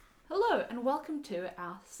and welcome to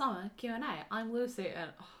our summer Q&A. I'm Lucy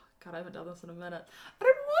and, oh god, I haven't done this in a minute. I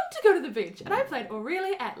don't want to go to the beach and I played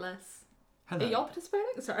Aurelia Atlas. Hello. Are y'all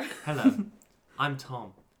participating? Sorry. Hello. I'm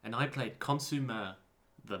Tom, and I played Consumer,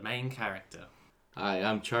 the main character. Hi,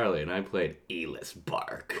 I'm Charlie, and I played Elis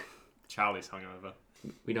Bark. Charlie's hungover.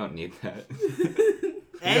 We don't need that.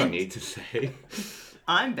 We don't need to say.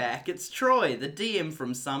 I'm back. It's Troy, the DM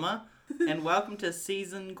from Summer, and welcome to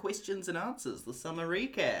Season Questions and Answers, the summer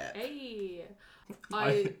recap. Hey.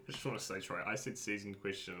 I just want to say, Troy, I said season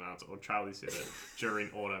question and answer, or Charlie said it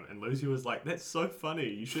during autumn, and Lucy was like, "That's so funny.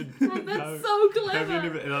 You should." That's so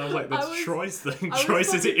clever. And I was like, "That's Troy's thing. I Troy was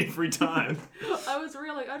says it every time." I was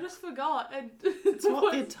reeling. I just forgot. And It's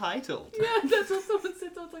what they're titled. Yeah, that's what someone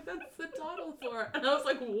said. I was like, that's the title for it. And I was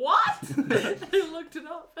like, what? And I looked it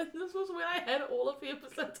up. And this was when I had all of the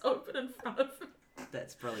episodes open in front of me.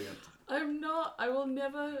 That's brilliant. I will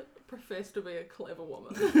never profess to be a clever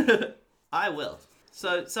woman. I will.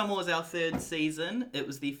 So, Summer was our third season. It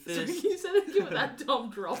was the So first... you said it with that dumb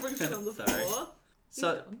dropping shit on the Sorry. floor.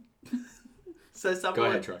 So, Summer... Go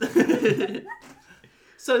ahead, Troy.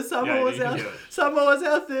 So Summer Yeah, was you can our do it. Summer was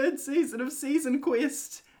our third season of Season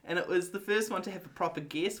Quest, and it was the first one to have a proper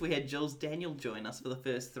guest. We had Jules Daniel join us for the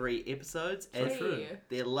first 3 episodes as Hey.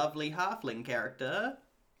 their lovely halfling character.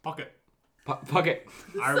 Pocket. Pocket.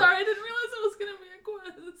 I, Sorry, I didn't realize it was going to be a quiz.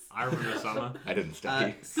 I remember summer. I didn't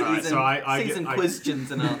study. Season, Alright, so I season get-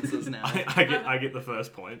 questions and answers now. I get the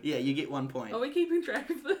first point. Yeah, you get 1 point. Are we keeping track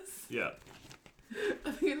of this? Yeah.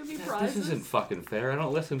 Are there going to be prizes? This isn't fucking fair. I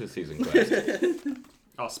don't listen to Season Quest.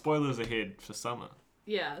 Oh, spoilers ahead for summer.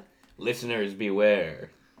 Yeah. Listeners,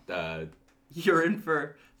 beware. You're in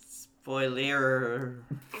for spoiler.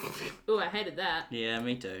 Oh, I hated that. Yeah,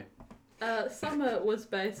 me too. Summer was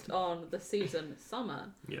based on the season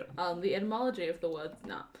Summer. Yeah. The etymology of the word,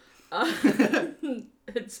 nah. I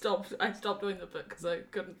stopped doing the bit because I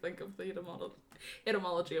couldn't think of the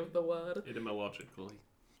etymology of the word. Etymologically.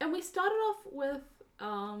 And we started off with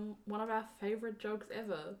one of our favourite jokes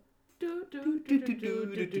ever. So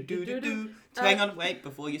hang on, wait,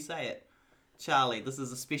 before you say it. Charlie, this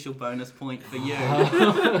is a special bonus point for you.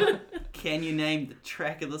 Can you name the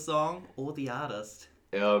track of the song or the artist?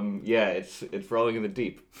 Yeah, it's Rolling in the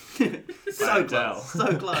Deep. So Adele. close,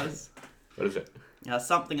 so close. What is it?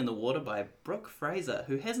 Something in the Water by Brooke Fraser,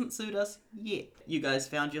 who hasn't sued us yet. You guys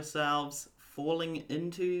found yourselves forming in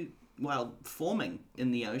the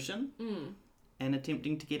ocean and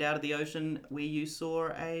attempting to get out of the ocean where you saw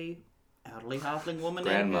a elderly halfling woman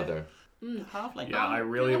Grandmother. and her halfling. Yeah, I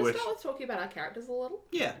really do you want wish. to start with talking about our characters a little?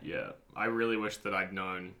 Yeah. Yeah, I really wish that I'd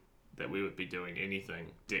known that we would be doing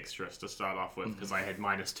anything dexterous to start off with, because I had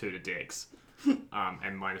 -2 to dex and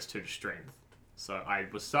 -2 to strength. So I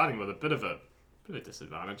was starting with a bit of a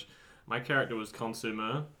disadvantage. My character was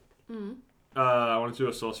Consumer. I wanted to do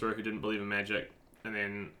a sorcerer who didn't believe in magic, and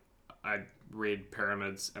then I read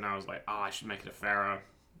pyramids and I was like, I should make it a pharaoh.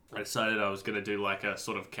 I decided I was going to do like a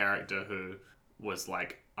sort of character who was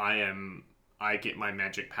like, I get my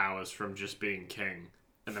magic powers from just being king.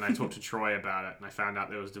 And then I talked to Troy about it, and I found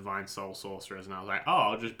out there was divine soul sorcerers, and I was like,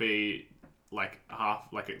 I'll just be like half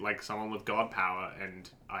like someone with god power, and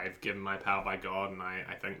I've given my power by God, and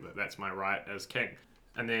I think that that's my right as king.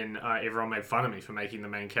 And then everyone made fun of me for making the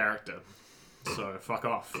main character. So fuck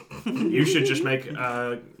off. You should just make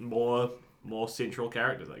more central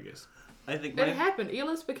characters, I guess. I think It happened.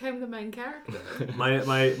 Elis became the main character.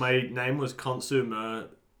 My name was Consumer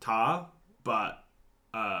Tar, but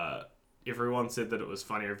everyone said that it was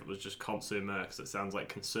funnier if it was just Consumer, because it sounds like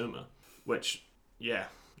consumer. Which, yeah,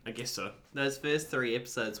 I guess so. those first 3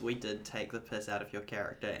 episodes, we did take the piss out of your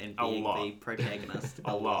character and A being lot. the protagonist.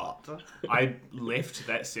 A lot. I left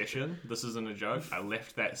that session, this isn't a joke, I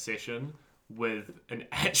left that session with an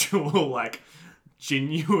actual, like,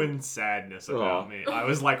 genuine sadness about me. I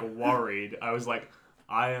was, like, worried. I was like,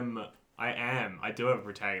 I do have a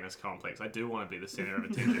protagonist complex. I do want to be the center of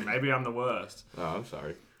attention. Maybe I'm the worst. Oh, I'm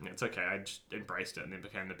sorry. It's okay. I just embraced it and then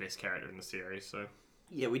became the best character in the series. So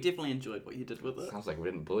Yeah, we definitely enjoyed what you did with it. Sounds like we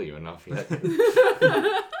didn't bully you enough yet.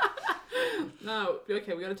 No,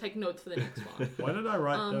 okay, we got to take notes for the next one. why did I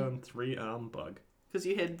write down 3-arm bug? Because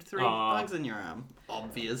you had 3 bugs in your arm,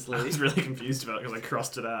 obviously. I was really confused about it because I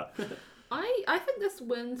crossed it out. I think this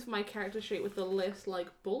wins my character sheet with the less like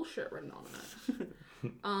bullshit written on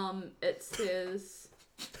it. It says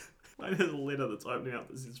There's a letter that's opening up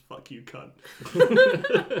that says "fuck you, cunt."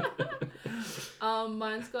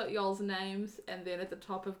 mine's got y'all's names, and then at the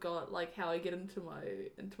top I've got like how I get into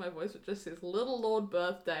my voice, which just says "Little Lord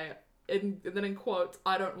Birthday," and then in quotes,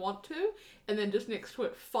 "I don't want to," and then just next to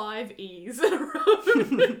it 5 E's in a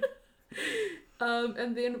row.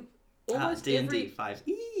 And then almost D&D 5.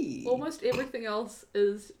 almost everything else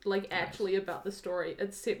is like actually about the story,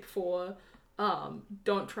 except for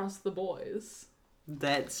don't trust the boys.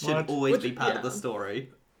 That should What? always Which- be part of yeah. the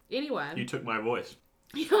story. Anyway, You took my voice.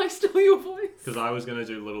 yeah, I stole your voice. Because I was going to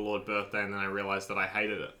do Little Lord Birthday and then I realised that I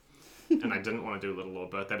hated it. And I didn't want to do Little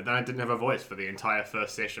Lord Birthday, but then I didn't have a voice for the entire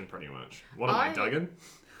first session, pretty much. What am I, Duggan?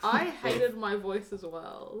 I hated my voice as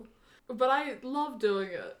well, but I love doing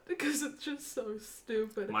it because it's just so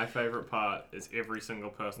stupid. My favourite part is every single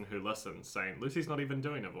person who listens saying, Lucy's not even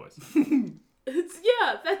doing a voice.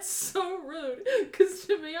 That's so rude. Because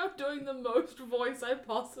to me, I'm doing the most voice I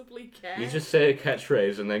possibly can. You just say a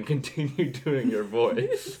catchphrase and then continue doing your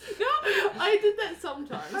voice. No, I did that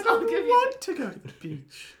sometimes. I'll give you. to go to the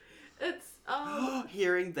beach. It's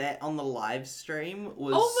Hearing that on the live stream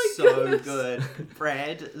was Oh my so goodness. good.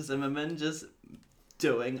 Brad Zimmerman just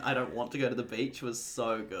doing I don't want to go to the beach was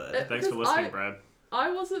so good. Thanks for Because listening, Brad. I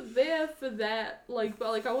wasn't there for that,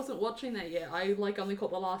 but I wasn't watching that yet. I only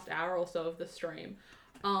caught the last hour or so of the stream.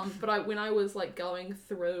 But when I was going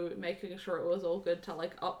through making sure it was all good to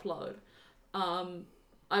upload,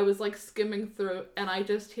 I was skimming through and I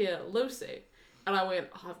just hear Lucy, and I went,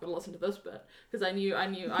 oh, I've got to listen to this bit because I knew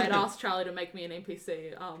I'd asked Charlie to make me an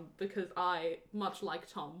NPC because I, much like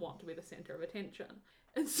Tom, want to be the center of attention.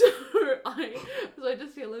 And so I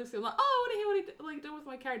just hear Lucy. I'm like, oh, I want to hear what he did with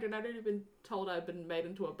my character, and I'd already been told I'd been made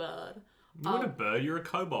into a bird. You're not a bird, you're a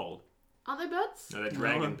kobold. Are they birds? No, they're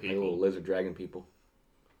dragon Like little people. lizard dragon people.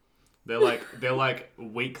 They're like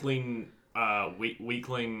weakling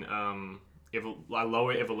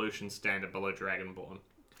lower evolution standard below dragonborn.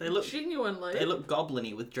 They look Genuinely.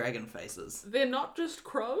 goblin-y with dragon faces. They're not just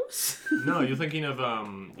crows. No, you're thinking of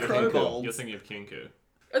Kobolds. You're thinking of Kinku.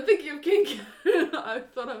 I'm thinking of Kinku. I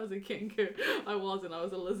thought I was a Kinku. I wasn't. I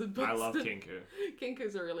was a lizard person. I love Kinku.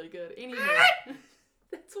 Kinkus are really good. Anyway,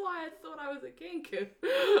 that's why I thought I was a Kinku.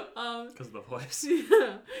 Because of the voice.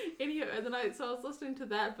 Yeah. Anyway, and then I was listening to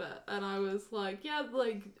that bit, and I was like, yeah,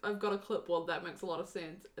 I've got a clipboard. That makes a lot of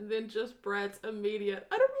sense. And then just Brad's immediate,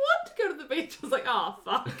 I don't want to go to the beach. I was like, oh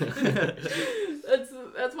fuck.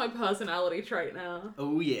 That's my personality trait now.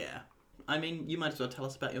 Oh yeah. I mean, you might as well tell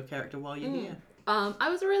us about your character while you're here. I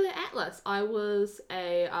was Aurelia Atlas. I was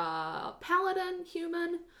a paladin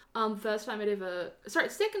human.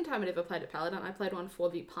 Second time I'd ever played a paladin. I played one for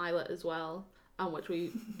the pilot as well, which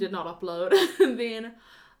we did not upload. And then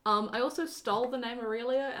I also stole the name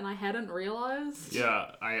Aurelia, and I hadn't realised.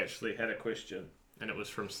 Yeah, I actually had a question, and it was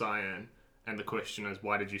from Cyan, and the question is,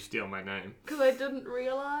 why did you steal my name? Because I didn't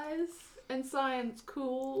realise. And Cyan's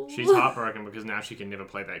cool. She's heartbroken because now she can never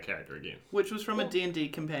play that character again. Which was from a D&D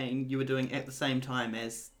campaign you were doing at the same time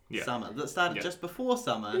as Yeah. Summer. That started Yeah. just before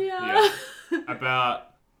Summer. Yeah.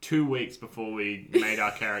 About 2 weeks before we made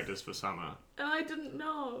our characters for summer, And I didn't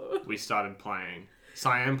know. we started playing.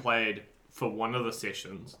 Cyan played for one of the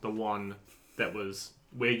sessions, the one that was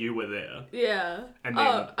where you were there, Yeah. and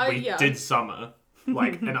then we yeah. did summer.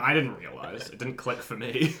 And I didn't realise. It didn't click for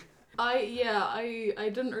me. I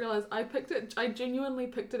didn't realise. I genuinely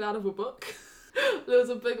picked it out of a book. There was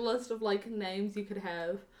a big list of names you could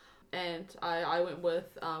have, and I went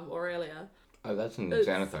with Aurelia. Oh, that's in It's-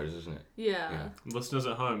 Xanathars, isn't it? Yeah. Listeners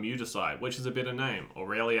at home, you decide which is a better name,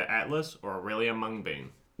 Aurelia Atlas or Aurelia Mungbean.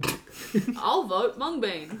 I'll vote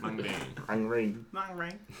Mungbean. Mungbean. Hungry.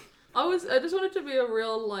 I just wanted to be a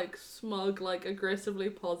real smug, aggressively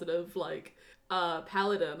positive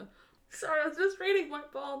paladin. Sorry, I was just reading my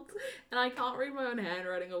bonds, and I can't read my own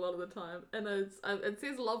handwriting a lot of the time. And it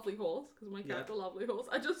says lovely horse because my character lovely horse.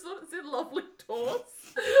 I just thought it said lovely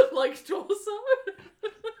torse, like torso.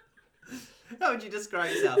 How would you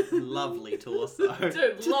describe yourself? Lovely torso.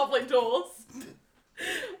 Dude, lovely torse.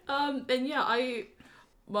 And yeah,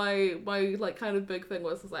 my kind of big thing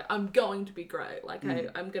was I'm going to be great.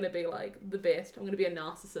 I'm gonna be the best. I'm gonna be a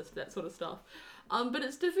narcissist, that sort of stuff. But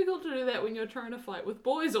it's difficult to do that when you're trying to fight with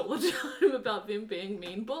boys all the time about them being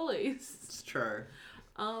mean bullies. It's true.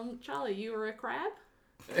 Charlie, you were a crab?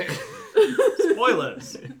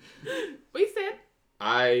 Spoilers! We said.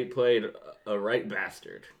 I played a right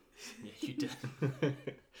bastard. Yeah, you did.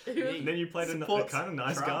 Who- And then you played a Supports kind of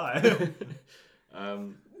nice Trump. guy.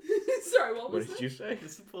 Sorry, what What was did you say?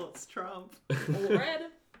 It supports Trump. it? Red.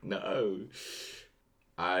 No.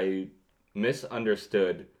 I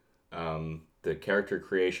misunderstood the character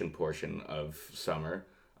creation portion of Summer.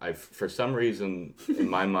 I, for some reason, in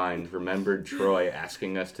my mind, remembered Troy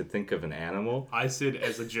asking us to think of an animal. I said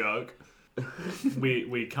as a joke,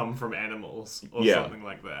 we come from animals or Yeah. something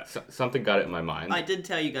like that. Something got it in my mind. I did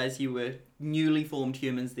tell you guys you were newly formed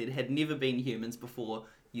humans that had never been humans before,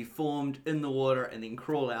 you formed in the water and then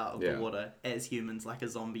crawl out of Yeah. the water as humans, like a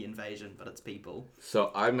zombie invasion, but it's people.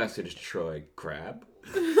 So I messaged Troy, crab.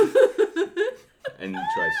 And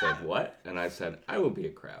Troy said, what? And I said, I will be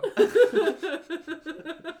a crab.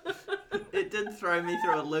 It did throw me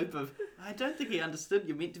through a loop of, I don't think he understood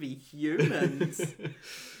you're meant to be humans.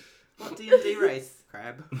 What D&D race?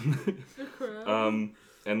 Crab.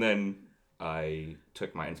 And then I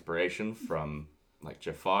took my inspiration from like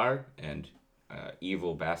Jafar and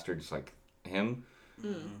evil bastards like him,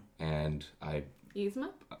 and Yzma?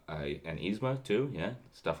 and Yzma too, yeah,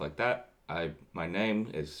 stuff like that. My name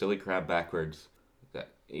is Silly Crab backwards. That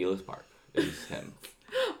Elis Bark is him.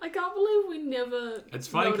 I can't believe we never It's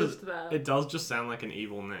funny because noticed that. it does just sound like an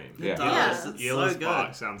evil name. Yeah. It does. Yeah. It's Elis so good.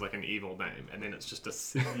 Bark sounds like an evil name, and then it's just a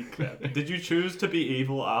silly crab. Did you choose to be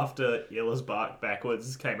evil after Elis Bark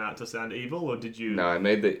backwards came out to sound evil, or did you? No, I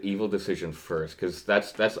made the evil decision first because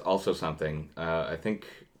that's also something. I think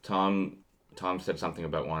Tom said something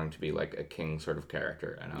about wanting to be like a king sort of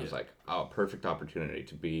character, and I was like, oh, perfect opportunity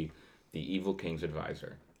to be the evil king's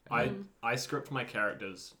advisor. I script my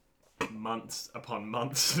characters months upon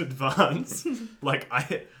months in advance. Like I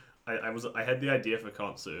had the idea for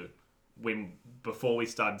Konsu before we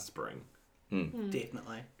started spring.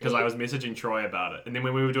 Definitely. Because I was messaging Troy about it, and then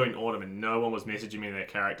when we were doing autumn and no one was messaging me their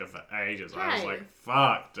character for ages, I was Hey. like,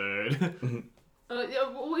 "Fuck, dude." Yeah,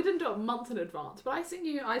 well, we didn't do it months in advance, but I sent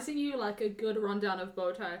you like a good rundown of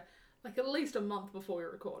Bowtie, like at least a month before we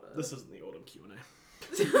recorded. This isn't the autumn Q&A.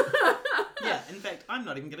 Yeah, in fact, I'm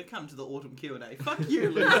not even going to come to the autumn Q&A. Fuck you,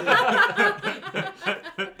 Lucy.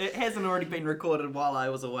 It hasn't already been recorded while I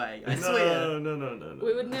was away. I swear. No.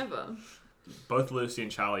 We would never. Both Lucy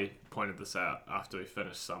and Charlie pointed this out after we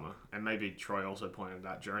finished summer, and maybe Troy also pointed it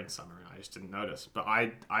out during summer, and I just didn't notice. But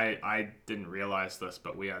I didn't realize this,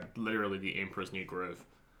 but we are literally the Emperor's New Groove.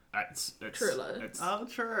 It's Truly. It's, Oh,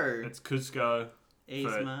 true. it's Cusco.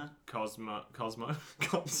 Yzma. Cosmo,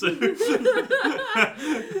 Konsu.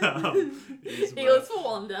 Elis for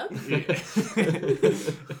Wanda.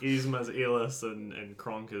 Yzma's Elis and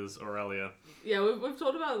Kronk is Aurelia. Yeah, we've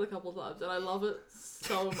talked about it a couple times, and I love it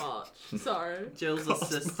so much. Sorry. Jill's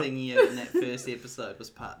assisting you in that first episode was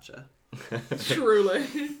Parcher. Truly.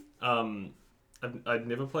 I'd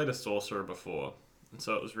never played a sorcerer before, and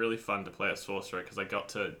so it was really fun to play a sorcerer because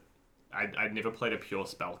I'd never played a pure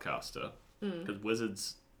spellcaster because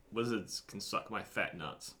wizards can suck my fat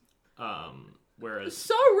nuts. Whereas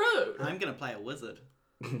So rude. I'm going to play a wizard.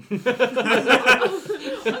 I'm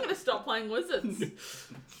gonna stop playing wizards.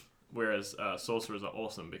 Sorcerers are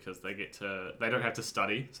awesome because they don't have to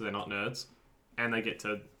study, so they're not nerds, and they get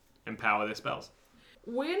to empower their spells.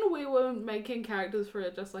 When we were making characters for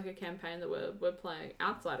just like a campaign that we're playing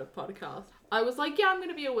outside of podcast, I was like, yeah, I'm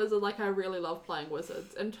gonna be a wizard. Like, I really love playing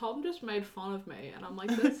wizards, and Tom just made fun of me, and I'm like,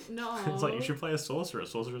 this no. It's like, you should play a sorcerer.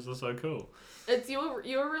 Sorcerers are so cool. It's you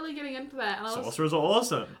were really getting into that, and Sorcerers are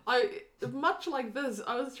awesome. Much like this,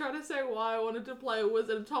 I was trying to say why I wanted to play a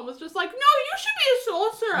wizard, and Tom was just like, no, you should be a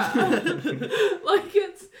sorcerer. Like,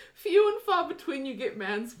 it's few and far between you get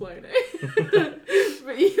mansplaining.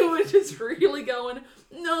 But you were just really going,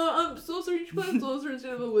 no, I'm sorcerer, you should play a sorcerer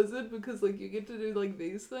instead of a wizard because, like, you get to do, like,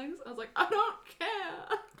 these things. I was like, I don't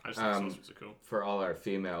care. I just think sorcerers are cool. For all our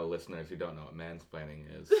female listeners who don't know what mansplaining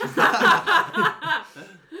is,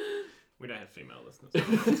 We don't have female listeners.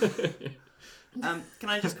 Can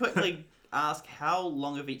I just quickly ask, how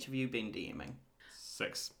long have each of you been DMing?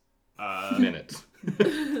 6 minutes.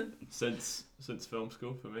 since film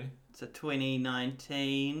school for me. So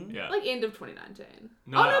 2019. Yeah. Like, end of 2019.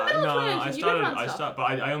 No, oh, no, middle of no, 2019. I You did started. run stuff. But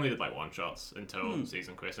I only did like one shots until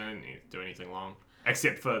season quest. I didn't do anything long,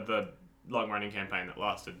 except for the long running campaign that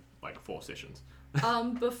lasted like 4 sessions.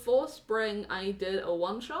 Before spring, I did a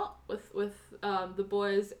one shot with the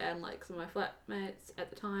boys and like some of my flatmates at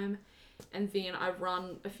the time, and then I've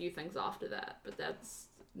run a few things after that, but that's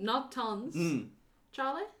not tons.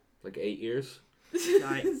 Charlie? Like 8 years.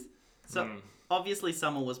 Nice. So obviously,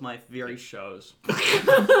 summer was my It shows.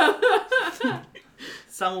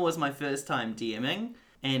 Summer was my first time DMing,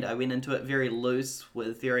 and I went into it very loose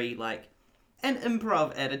with very like an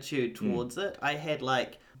improv attitude towards it. I had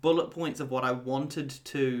like bullet points of what I wanted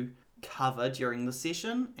to cover during the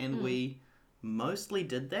session, and we mostly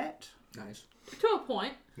did that. Nice. To a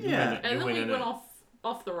point. Yeah. And then we went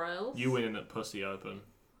off the rails. You went in at pussy open.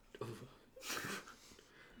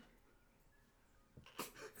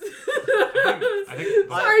 I think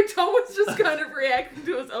Sorry, Tom was just kind of reacting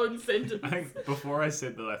to his own sentence. I think before I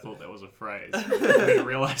said that, I thought that was a phrase. And then I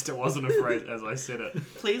realised it wasn't a phrase as I said it.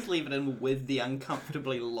 Please leave it in with the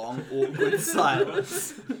uncomfortably long, awkward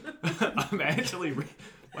silence. I'm actually...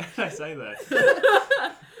 Why did I say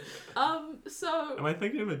that? So Am I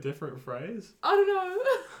thinking of a different phrase? I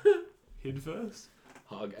don't know. Head first?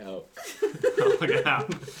 Hog out. Hog out.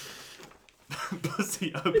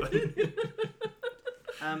 Pussy open.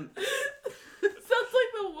 Sounds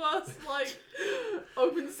like the worst, like,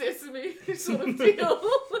 open sesame sort of deal.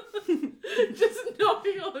 Just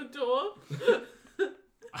knocking on a door.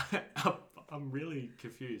 I'm really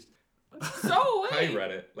confused. So Hi wait.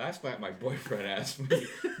 Reddit. Last night my boyfriend asked me.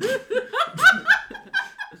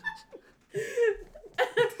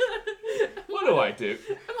 What do I do?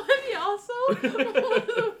 Am I the arsehole?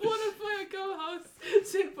 One of my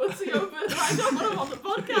co-hosts said pussy open and I don't want him on the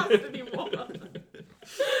podcast anymore.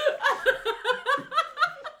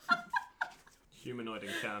 Humanoid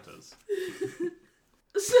encounters.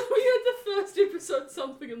 So we had the first episode,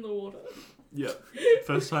 Something in the Water. Yep.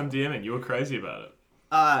 First time DMing. You were crazy about it.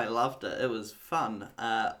 I loved it. It was fun.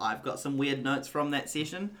 I've got some weird notes from that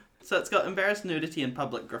session. So it's got embarrassed nudity in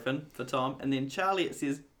public, Griffin, for Tom. And then Charlie, it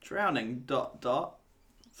says drowning, ...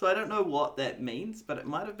 So I don't know what that means, but it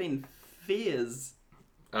might have been fears.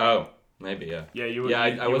 Oh, maybe, yeah. Yeah, you were. Yeah,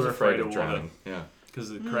 I was were afraid of water drowning. Yeah.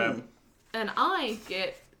 because of the crab. And I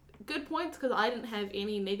get good points because I didn't have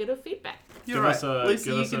any negative feedback. You're Give right. us a- Lucy,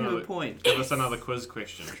 give you us can have a another- point. Give us another quiz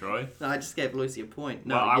question, Troy. No, I just gave Lucy a point.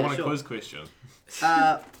 No, well, I yeah, want a sure. quiz question.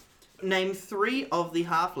 Name 3 of the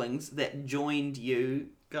halflings that joined you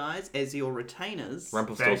guys as your retainers.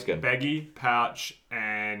 Rumpelstiltskin. Baggy, Pouch,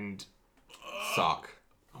 and Sock.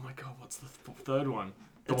 oh my god, what's the third one?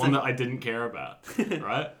 The It's one a- that I didn't care about,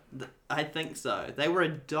 right? I think so. They were a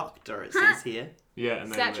doctor, it says here. Yeah,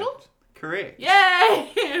 and they Satchel? left. Correct.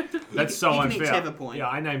 Yay! That's so You can unfair. each have a point. Yeah,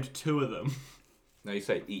 I named 2 of them. No, you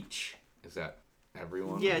say each. Is that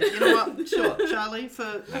everyone? Yeah, you know what? Sure, Charlie,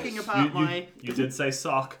 for picking apart my... You did say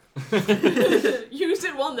sock. You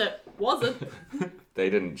said one that wasn't. They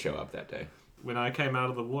didn't show up that day. When I came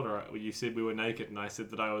out of the water, you said we were naked, and I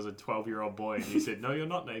said that I was a 12-year-old boy, and you said, no, you're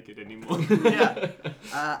not naked anymore. Yeah,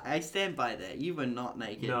 I stand by that. You were not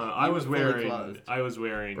naked. No, You I were was fully wearing. clothed. I was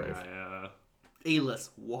wearing. Brave. Elis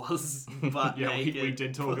was butt Yeah, naked. we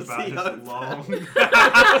did talk about pussy this open. long.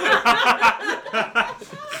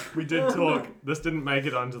 We did talk. This didn't make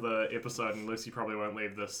it onto the episode, and Lucy probably won't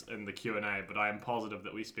leave this in the Q&A, but I am positive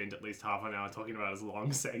that we spent at least half an hour talking about his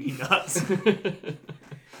long, saggy nuts.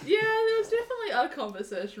 Yeah, there was definitely a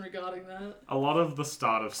conversation regarding that. A lot of the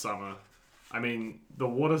start of summer. I mean, the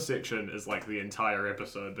water section is like the entire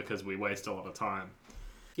episode because we waste a lot of time.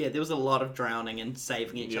 Yeah, there was a lot of drowning and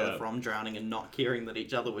saving each Yeah. other from drowning and not caring that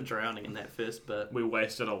each other were drowning in that first bit. We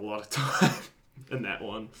wasted a lot of time in that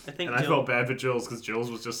one. I think And I Jill- felt bad for Jules because Jules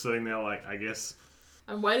was just sitting there like, I guess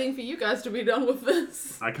I'm waiting for you guys to be done with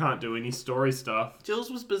this. I can't do any story stuff. Jules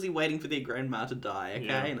was busy waiting for their grandma to die, okay?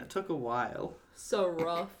 Yeah. And it took a while. So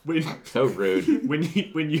rough. When So rude.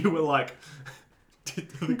 when you were like to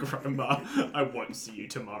the grandma, I won't see you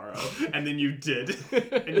tomorrow, and then you did,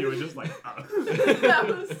 and you were just like, oh. That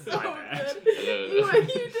was so My bad. good. You did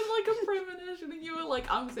like a premonition and you were like,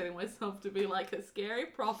 I'm setting myself to be like a scary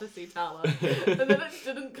prophecy teller. And then it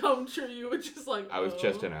didn't come true. You were just like, I was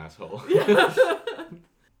just "Oh." an asshole.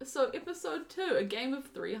 So episode 2, a game of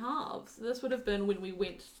 3 halves. This would have been when we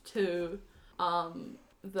went to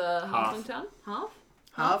the halfling town.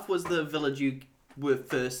 Half was the village you were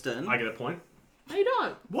first in. I get a point. No, you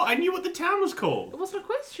don't. What? I knew what the town was It called. wasn't a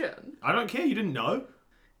question. I don't care. You didn't know.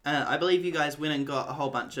 I believe you guys went and got a whole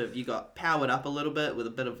bunch of... You got powered up a little bit with a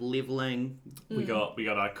bit of leveling. We got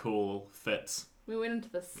our cool fits. We went into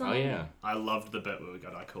the sun. Oh, yeah. I loved the bit where we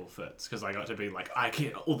got our cool fits because I got to be like, I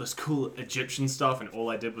get all this cool Egyptian stuff, and all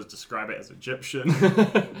I did was describe it as Egyptian.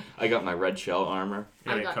 I got my red shell armor.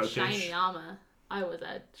 You I a got cokish. shiny armor. I was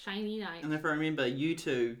a shiny knight. And if I remember, you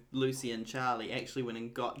two, Lucy and Charlie, actually went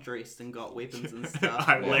and got dressed and got weapons and stuff.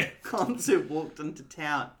 I Yeah. left. Consu walked into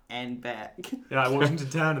town and back. Yeah, I walked into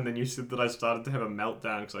town, and then you said that I started to have a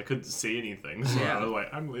meltdown because I couldn't see anything. So Yeah. I was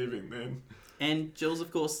like, I'm leaving then. And Jules,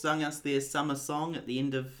 of course, sung us their summer song at the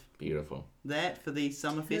end of Beautiful. that for the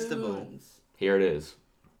summer festival. Tunes. Here it is.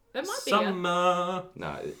 That might be it. Summer.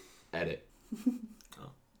 No, edit.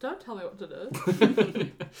 Don't tell me what to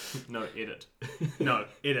do. No, edit. No,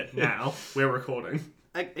 edit now. We're recording.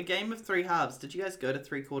 A game of 3 halves. Did you guys go to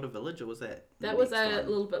 3/4 Village or was that? That was next a time?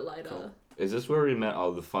 little bit later. Cool. Is this where we met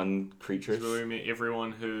all the fun creatures? Where we met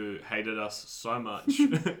everyone who hated us so much.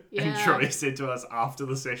 And Yeah. Troy said to us after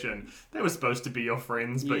the session, they were supposed to be your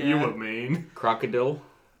friends, but you Yeah. were mean. Crocodile?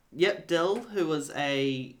 Yep, Dill, who was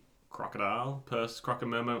a Crocodile, purse,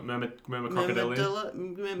 crocodile,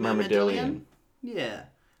 crocodilian. Myrmidillion. Yeah.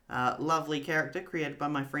 Lovely character created by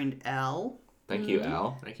my friend Al. Thank you,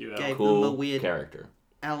 Al. Thank you, Al. Gave them a Cool weird character.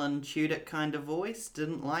 Alan Tudyk kind of voice.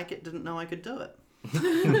 Didn't like it, didn't know I could do it.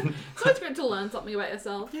 So it's great to learn something about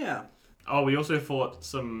yourself. Yeah. Oh, we also fought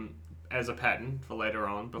some, as a pattern for later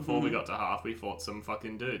on, before we got to half, we fought some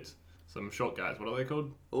fucking dudes. Some short guys. What are they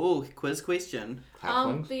called? Oh, quiz question.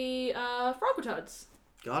 Halflings? The Froggletoads.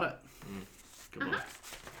 Got it. Good one.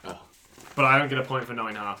 Oh. But I don't get a point for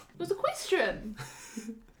knowing half. It was a question.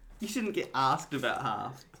 You shouldn't get asked about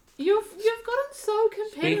half. You've gotten so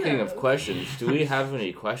competitive. Speaking of questions, do we have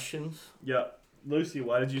any questions? Yeah. Lucy,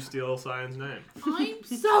 why did you steal Cyan's name? I'm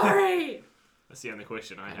sorry. That's the only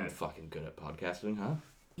question I I'm had. fucking good at podcasting, huh?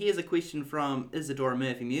 Here's a question from Isadora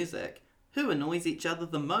Murphy Music. Who annoys each other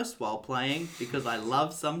the most while playing? Because I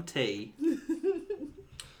love some tea.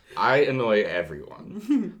 I annoy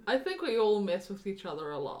everyone. I think we all mess with each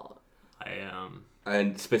other a lot.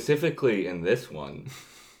 And specifically in this one,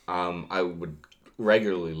 I would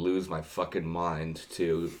regularly lose my fucking mind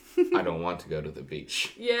to I don't want to go to the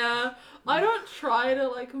beach. Yeah, I don't try to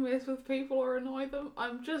like mess with people or annoy them.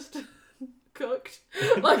 I'm just cooked.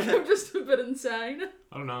 Like I'm just a bit insane.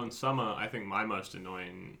 I don't know, in summer, I think my most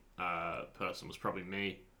annoying person was probably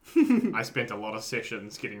me. I spent a lot of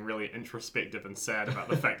sessions getting really introspective and sad about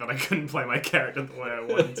the fact that I couldn't play my character the way I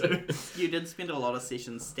wanted to. You did spend a lot of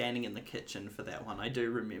sessions standing in the kitchen for that one, I do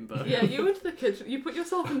remember. Yeah, you went to the kitchen. You put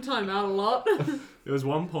yourself in timeout a lot. There was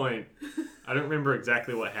one point, I don't remember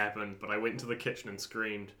exactly what happened, but I went into the kitchen and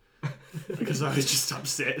screamed because I was just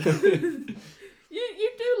upset.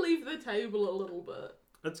 You do leave the table a little bit.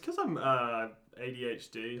 It's because I'm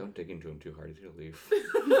ADHD. Don't dig into him too hard, he's gonna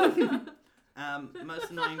leave.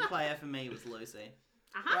 Most annoying player for me was Lucy.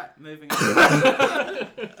 Uh-huh. Right, moving on.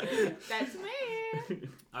 That's me.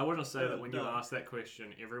 I want to say that when you No. asked that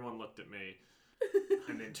question, everyone looked at me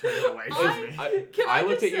and then turned away from me. Can I I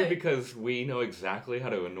looked just at you say- because we know exactly how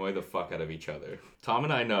to annoy the fuck out of each other. Tom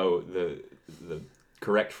and I know the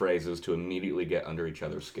correct phrases to immediately get under each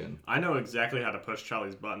other's skin. I know exactly how to push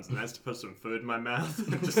Charlie's buttons, and that's to put some food in my mouth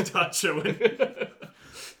and just start chewing.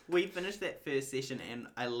 We finished that first session and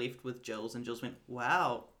I left with Jules and Jules went,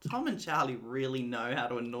 wow, Tom and Charlie really know how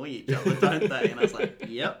to annoy each other, don't they? And I was like,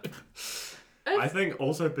 yep. I think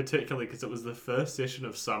also particularly because it was the first session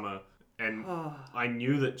of summer, and I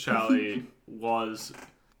knew that Charlie was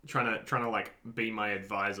trying to like be my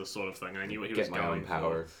advisor sort of thing, and I knew what he was Get my going own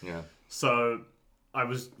power. for. Yeah. So I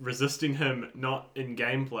was resisting him not in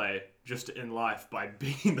gameplay, just in life by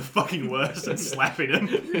being the fucking worst and slapping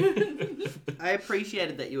him. I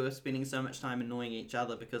appreciated that you were spending so much time annoying each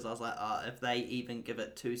other because I was like, oh, if they even give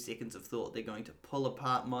it 2 seconds of thought, they're going to pull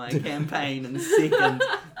apart my campaign in seconds.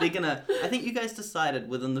 They're gonna... I think you guys decided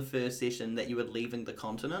within the first session that you were leaving the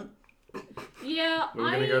continent. Yeah, We were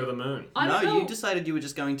going to go to the moon. I don't know. You decided you were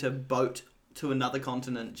just going to boat to another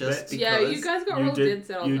continent just That's- because... Yeah, you guys got real dead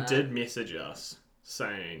set on You that. did message us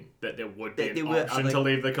saying that there would be That there an were option other- to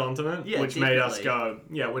leave the continent, Yeah, which made us definitely.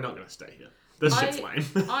 go, yeah, we're not going to stay here. This shit's lame.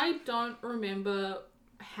 I don't remember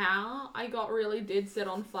how I got really dead set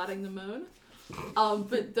on fighting the moon.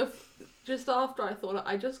 But just after I thought it,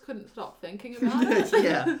 I just couldn't stop thinking about it.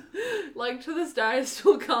 Yeah. Like to this day, I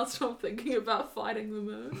still can't stop thinking about fighting the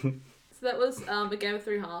moon. So that was a game of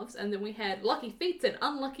 3 halves, and then we had Lucky Feet and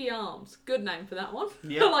Unlucky Arms. Good name for that one.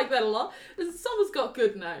 Yeah. I like that a lot. Summer's got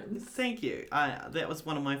good names. Thank you. That was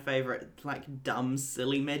one of my favourite, like, dumb,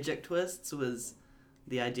 silly magic twists was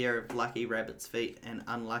the idea of lucky rabbit's feet and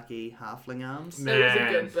unlucky halfling arms. Man. It was a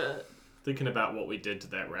good bit. Thinking about what we did to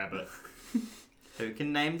that rabbit. Who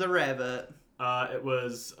can name the rabbit? It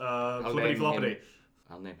was Flippity name Floppity. him-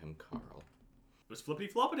 I'll name him Carl. It was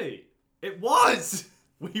Flippity Floppity. It was!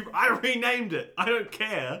 I renamed it. I don't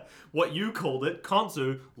care what you called it.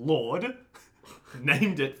 Konsu, Lord,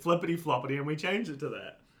 named it Flippity Floppity, and we changed it to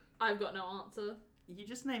that. I've got no answer. You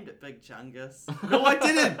just named it Big Chungus. No, I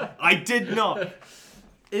didn't. I did not.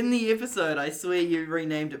 In the episode, I swear you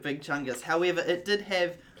renamed it Big Chungus. However, it did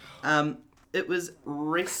have, it was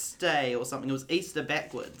rest day or something. It was Easter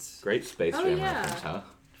backwards. Great Space Oh, Jam yeah. reference, huh?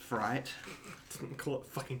 Right. Call it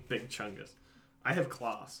fucking Big Chungus. I have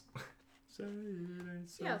class.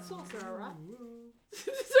 Yeah, it's Sorcerer, right?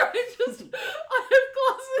 Sorry, just I have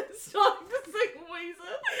classes starting to sing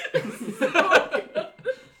Weezer. It's so good.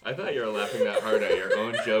 I thought you were laughing that hard at your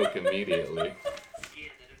own joke immediately.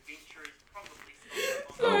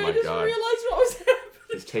 Sorry, Oh my I just God. realised what was happening.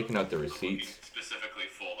 He's taking out the receipts. Specifically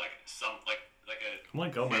for like some like a Oh my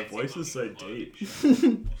god, my voice is so deep.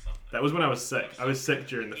 That was when I was sick. I was sick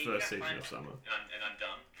during the first season of summer. and I'm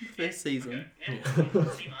done. First season. Yeah, pretty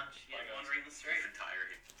much. Yeah, wandering the street. Entire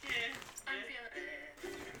Yeah, I'm feeling it.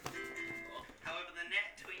 However, the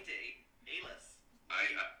net 20, Elis.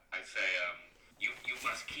 I say you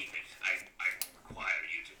must keep it. I require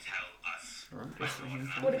you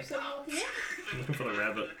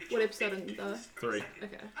episode in the... 3.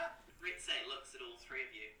 Okay. Ritze looks at all three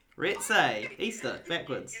of you. Retse, Easter,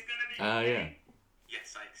 backwards. You're gonna be Yeah.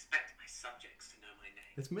 Yes, I expect my subjects to know my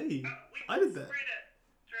name. It's me. We I did that. spread it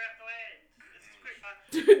throughout the land. It's quick fun.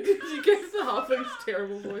 Did you get the halflings'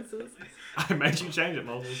 terrible voices? I made you change it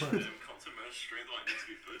multiple times. Consummate strength I need to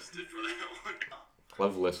be boosted for that one.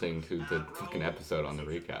 Love listening to the fucking episode on the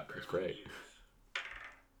recap. It's great.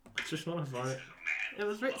 It's just not a fight. It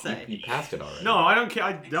was Retse. You passed it already. No, I don't care.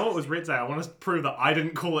 I know it was Ritze. I want to prove that I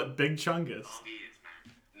didn't call it Big Chungus. Ideas,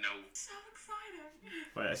 man. No. So exciting.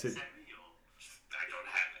 Wait, I said... I don't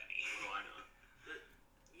have any. What do I know?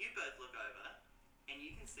 You both look over, and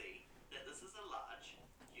you can see that this is a large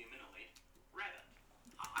humanoid rabbit.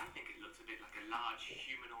 I think it looks a bit like a large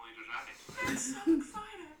humanoid rabbit. That's so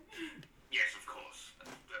exciting. Yes, of course.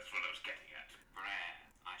 That's what I was getting at. Brer.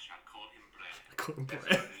 I shall call him Brer. Call him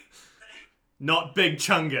Brer. Not Big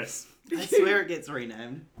Chungus. I swear it gets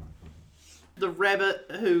renamed. The rabbit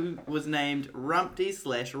who was named Rumpty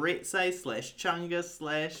 / Retse /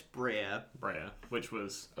 Chungus / Brer. Brer, which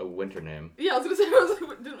was... A winter name. Yeah, I was gonna say, I was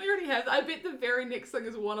like, didn't we already have that? I bet the very next thing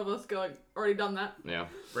is one of us going, already done that. Yeah.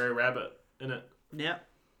 Brer Rabbit, innit? Yep.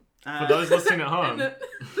 For those listening at home, Isn't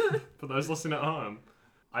for those listening at home,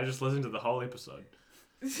 I just listened to the whole episode.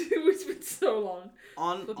 it? We spent so long.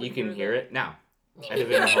 On You can hear it now.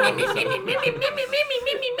 Editing the whole episode. Imagine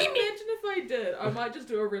if I did. I might just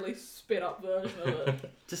do a really sped up version of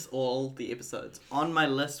it. just all the episodes. On my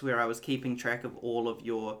list where I was keeping track of all of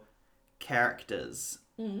your characters,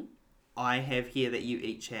 I have here that you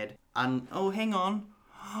each had. Oh, hang on.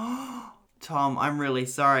 Tom, I'm really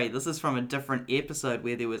sorry. This is from a different episode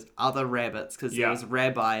where there was other rabbits because Yeah. there was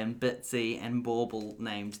Rabbi and Bitsy and Bauble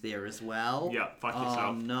named there as well. Yeah, fuck Oh,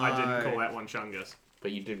 yourself. no. I didn't call that one Chungus.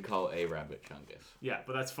 But you did call a rabbit Chungus. Yeah,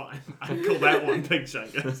 but that's fine. I call that one Big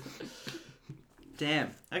Chungus. Damn.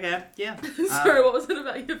 Okay. Yeah. Sorry, what was it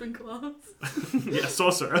about you in class? Yeah,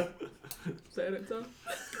 sorcerer. Say it so.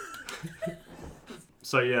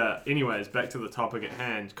 So yeah, anyways, back to the topic at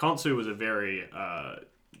hand. Konsu was a very,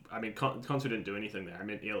 Konsu didn't do anything there. I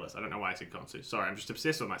meant Earless. I don't know why I said Konsu. Sorry, I'm just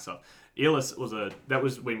obsessed with myself. Earless that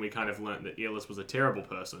was when we kind of learnt that Earless was a terrible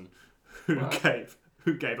person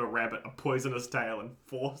who gave a rabbit a poisonous tail and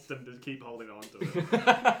forced him to keep holding on to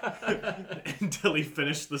it until he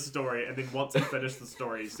finished the story. And then once he finished the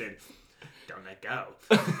story, he said, "Don't let go.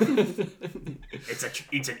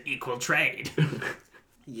 It's an equal trade."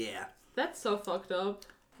 Yeah. That's so fucked up.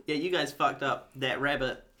 Yeah, you guys fucked up that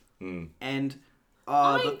rabbit. Mm. And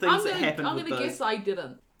the things that happened I'm with gonna those... guess I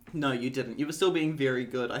didn't. No, you didn't. You were still being very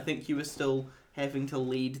good. I think you were still having to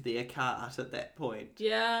lead their cart at that point.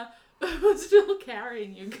 Yeah, I'm still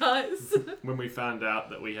carrying you guys. When we found out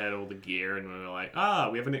that we had all the gear and we were like,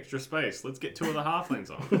 we have an extra space. Let's get 2 of the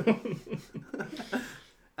halflings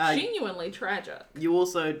on. Genuinely tragic. You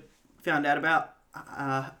also found out about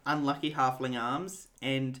unlucky halfling arms,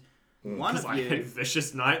 and one Because of I had you,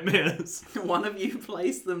 vicious nightmares. one of you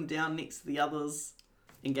placed them down next to the others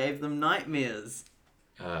and gave them nightmares.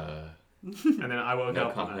 And then I woke No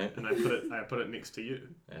up comment. and I put it next to you.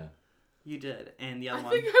 Yeah. You did, and the I other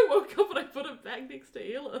one. think I woke up and I put it back next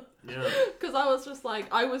to Ela. Yeah. Because I was just like,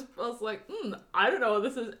 I was like, I don't know what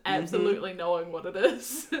this is, absolutely knowing what it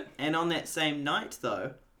is. And on that same night,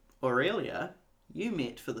 though, Aurelia, you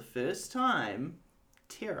met for the first time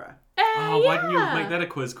Terra. Oh, why didn't you make that a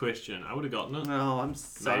quiz question? I would have gotten it. Oh, I'm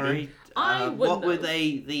sorry. I what wouldn't were have.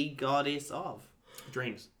 they the goddess of?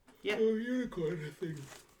 Dreams. Yeah. Oh, unicorn, I think.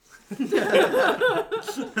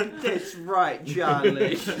 That's right,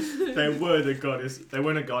 Charlie. They were the goddess. They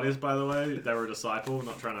weren't a goddess, by the way. They were a disciple. I'm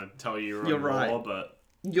not trying to tell you You're wrong, right. but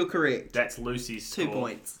You're correct. that's Lucy's 2 score.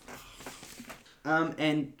 points.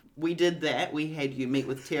 And we did that. We had you meet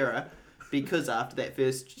with Terra because after that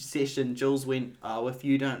first session, Jules went, "Oh, if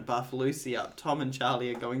you don't buff Lucy up, Tom and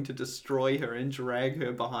Charlie are going to destroy her and drag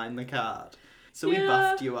her behind the cart." So we Yeah.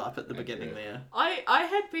 buffed you up at the beginning there. I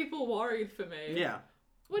had people worried for me. Yeah.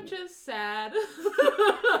 Which is sad.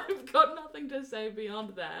 I've got nothing to say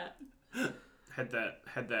beyond that. Had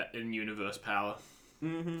that in-universe power.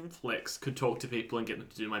 Mm-hmm. Flex could talk to people and get them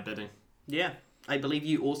to do my bidding. Yeah. I believe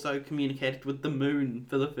you also communicated with the moon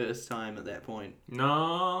for the first time at that point.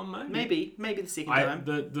 No, maybe. Maybe the second time.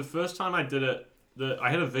 The first time I did it, I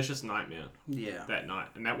had a vicious nightmare Yeah. that night,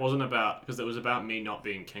 and that wasn't because it was about me not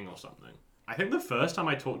being king or something. I think the first time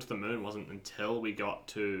I talked to the moon wasn't until we got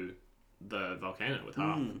to the volcano with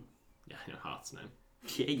Hearth. Yeah, I know Hearth's name.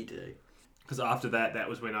 Yeah, you do. Because after that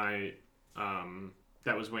was when I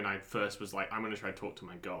first was like, I'm going to try to talk to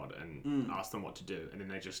my god and ask them what to do, and then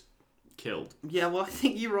they just killed. Yeah, well, I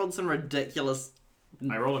think you rolled some ridiculous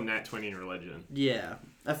I rolled a nat 20 in religion. Yeah,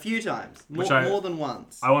 a few times, Which I- more than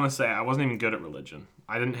once. I want to say I wasn't even good at religion.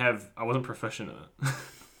 I wasn't proficient in it.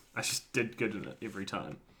 I just did good in it every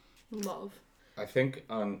time. Love. I think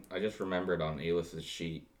I just remembered on Elis's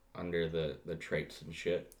sheet under the traits and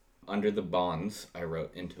shit. Under the bonds, I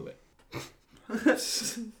wrote into it.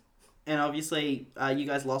 And obviously, you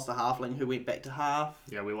guys lost a halfling who went back to half.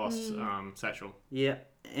 Yeah, we lost Satchel. Yeah,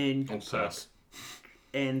 and And Perk.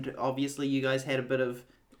 and obviously you guys had a bit of.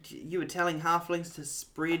 You were telling halflings to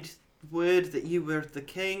spread word that you were the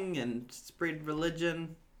king and spread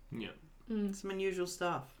religion. Yeah. Some unusual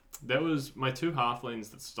stuff. That was my two halflings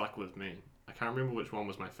that stuck with me. I can't remember which one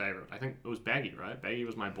was my favorite. I think it was Baggy, right? Baggy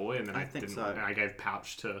was my boy, and then I I think didn't. so. And I gave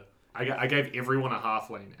Pouch to. I gave everyone a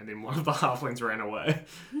halfling, and then one of the halflings ran away,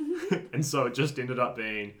 and so it just ended up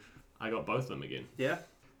being I got both of them again. Yeah.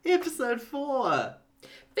 Episode 4.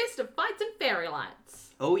 Festive fights and fairy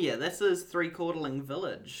lights. Oh yeah, this is Three-Quarterling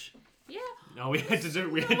Village. Yeah. No, we had to do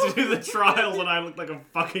the trials, and I looked like a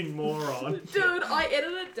fucking moron. Dude, I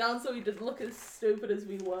edited it down so we didn't look as stupid as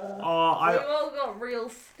we were. Oh, We all got real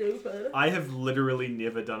stupid. I have literally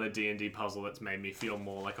never done a D&D puzzle that's made me feel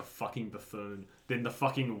more like a fucking buffoon than the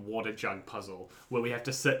fucking water jug puzzle where we had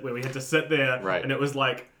to sit there Right. and it was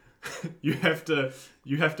like you have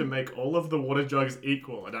to make all of the water jugs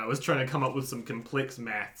equal, and I was trying to come up with some complex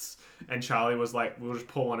maths, and Charlie was like, we'll just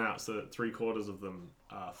pour one out so that 3/4 of them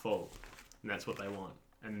are full, and that's what they want,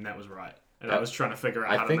 and that was right. And I was trying to figure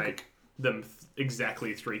out how to make them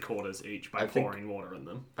exactly 3/4 each by pouring water in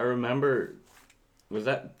them. I remember, was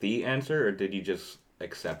that the answer, or did you just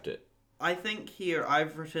accept it? I think here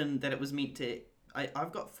I've written that it was meant to.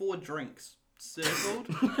 I've got 4 drinks circled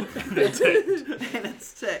and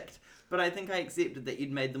it's ticked. But I think I accepted that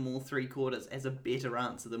you'd made them all 3/4 as a better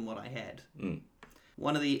answer than what I had.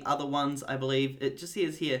 One of the other ones, I believe, it just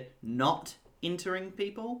says here, not entering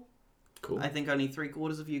people. Cool. I think only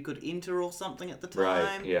 3/4 of you could enter or something at the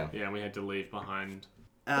time. Right, yeah. Yeah, and we had to leave behind,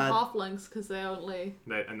 The halflings, because they only...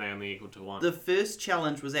 and they only equal to 1. The first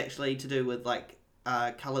challenge was actually to do with like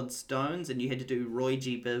coloured stones, and you had to do Roy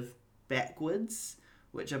G. Biv backwards,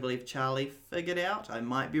 which I believe Charlie figured out. I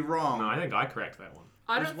might be wrong. No, I think I cracked that one.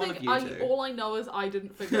 I There's don't one think... of you two. all I know is I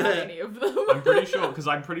didn't figure out any of them. I'm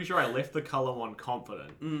pretty sure I left the colour one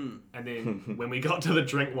confident. And then when we got to the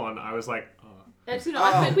drink one, I was like, oh. Actually, no,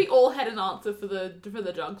 I think we all had an answer for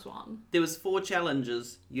the jugs one. There was 4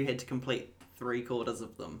 challenges. You had to complete 3/4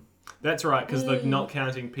 of them. That's right, because the not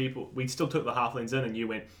counting people, we still took the halflings in, and you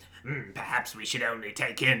went, perhaps we should only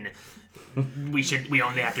take in, we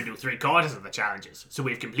only have to do 3/4 of the challenges, so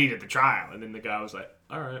we've completed the trial. And then the guy was like,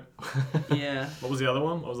 alright. Yeah. What was the other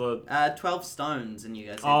one? What was the... 12 stones, and you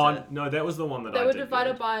guys had Oh, to... no, that was the one that They I were did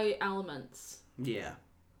divided good. by elements. Yeah.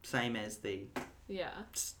 Same as the Yeah.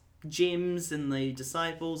 gems and the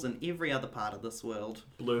disciples and every other part of this world.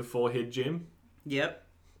 Blue forehead gem. Yep.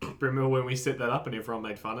 Remember when we set that up and everyone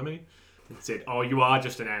made fun of me? And said, oh, you are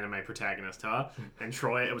just an anime protagonist, huh? And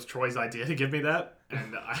it was Troy's idea to give me that.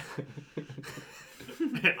 And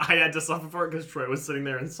I had to suffer for it because Troy was sitting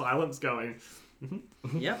there in silence going,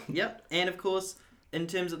 Yep. And of course, in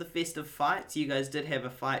terms of the festive fights, you guys did have a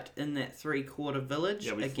fight in that 3/4 village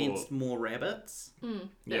Yeah, we against fought. more rabbits.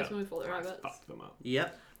 That's when we fought the rabbits. fucked them up.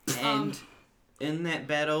 Yep. And in that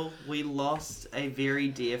battle, we lost a very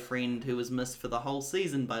dear friend who was missed for the whole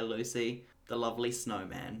season by Lucy, the lovely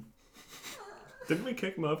snowman. Didn't we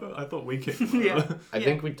kick him over? I thought we kicked him over. Yeah. I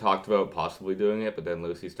think we talked about possibly doing it, but then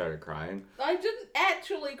Lucy started crying. I didn't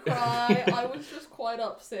actually cry. I was just quite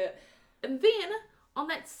upset. And then, on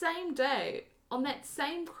that same day, on that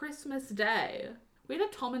same Christmas day, we had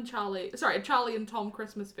a Charlie and Tom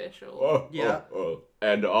Christmas special. Yeah.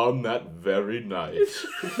 And on that very night.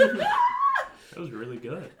 That was really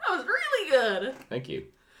good. That was really good. Thank you.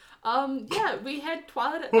 Yeah, we had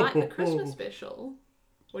Twilight at Night, the Christmas special.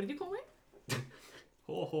 What did you call me?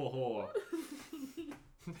 Ho, ho, ho.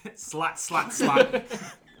 Slut, slut,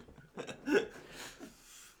 slut.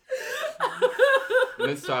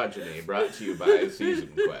 Misogyny brought to you by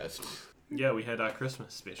Season Quest. Yeah, we had our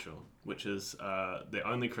Christmas special, which is the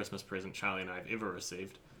only Christmas present Charlie and I have ever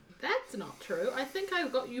received. That's not true. I think I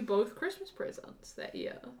got you both Christmas presents that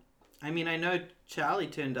year. I mean, I know Charlie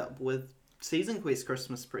turned up with Season Quest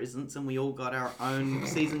Christmas presents, and we all got our own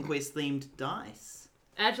Season Quest themed dice.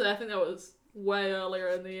 Actually, I think that was way earlier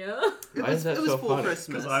in the year. Why is that it was so for funny?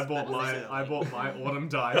 Christmas. Because I bought but it was my early. autumn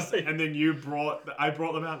dice, and then I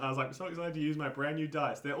brought them out, and I was like, so excited to use my brand new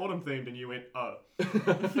dice. They're autumn themed, and you went, oh.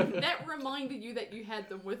 That reminded you that you had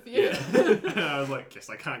them with you. And I was like, guess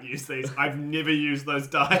I can't use these. I've never used those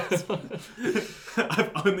dice.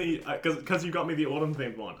 I've only because you got me the autumn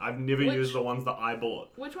themed one. I've never Which- used the ones that I bought.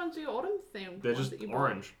 Which ones are your autumn themed? They're ones just that you bought?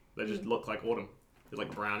 orange. They just look like autumn. They're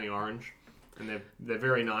like browny orange, and they're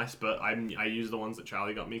very nice. But I use the ones that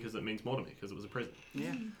Charlie got me because it means more to me because it was a present.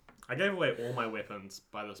 Yeah. I gave away all my weapons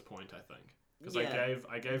by this point, I think, because Yeah.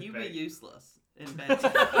 I gave You back. were useless in battle.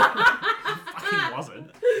 Fucking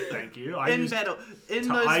wasn't. Thank you. I in used battle. In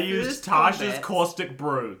Ta- those I used first Tasha's combats, caustic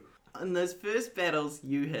brew. In those first battles,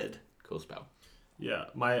 you hid. Cool spell. Yeah,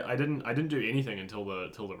 I didn't do anything until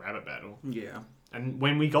the rabbit battle. Yeah. And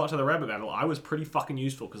when we got to the rabbit battle, I was pretty fucking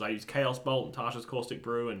useful because I used Chaos Bolt and Tasha's Caustic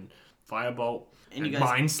Brew and Firebolt And and, you guys-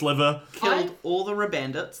 Mind Sliver. Killed all the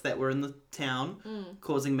bandits that were in the town,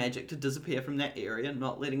 causing magic to disappear from that area,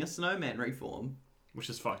 not letting a snowman reform. Which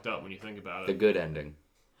is fucked up when you think about The it. good ending.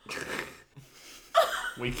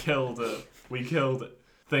 We killed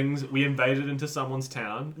things. We invaded into someone's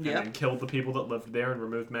town and Yep. then killed the people that lived there and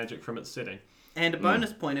removed magic from its setting. And a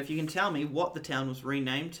bonus point if you can tell me what the town was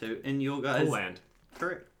renamed to in your guys. Cool Land,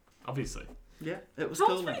 Correct. obviously. Yeah, it was Tom's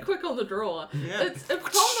Cool pretty Land. quick on the draw. Yeah. It's, if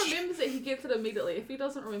Tom remembers it, he gets it immediately. If he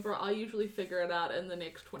doesn't remember it, I usually figure it out in the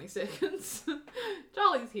next 20 seconds.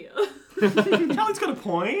 Charlie's here. Charlie's got a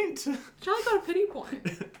point. Charlie got a pity point.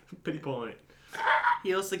 Pity point.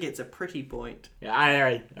 He also gets a pretty point. Yeah,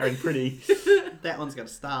 I pretty. That one's got a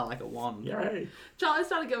star like a wand. Yay. Charlie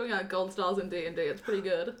started giving out gold stars in D&D. It's pretty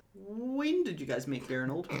good. When did you guys meet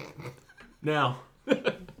Bernold? Now,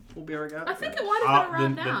 Or Berigo? I think it might have been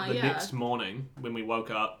around the now, yeah. next morning when we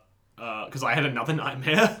woke up, because I had another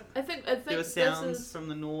nightmare, I think There were this sounds is... from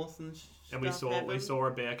the north and and we stuff saw happened. a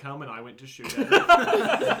bear come, and I went to shoot at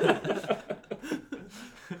it.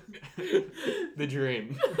 The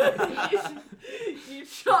dream. You're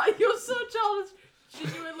so childish.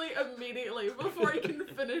 Genuinely, immediately, before he can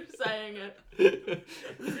finish saying it.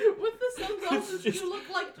 With the sunglasses, Just- you look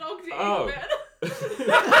like Dr. Oh.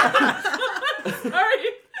 Eggman. Sorry.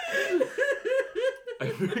 I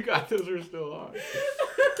forgot those were still on.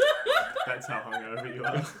 That's how hungover you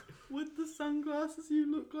are. With the sunglasses, you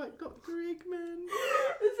look like Dr. Eggman.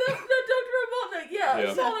 Is that Dr. Robotnik? Yeah,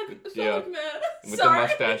 Yeah. Sonic Yeah. Man. With Sorry. the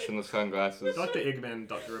mustache and the sunglasses. Dr. Eggman and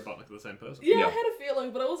Dr. Robotnik are the same person. Yeah, Yeah. I had a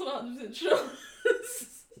feeling, but I wasn't 100% sure.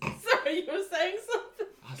 Sorry, you were saying something.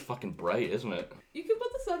 Oh, it's fucking bright, isn't it? You can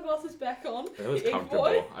put the sunglasses back on. It was Egg comfortable.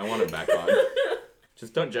 boy. I want it back on.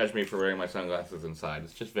 Just don't judge me for wearing my sunglasses inside.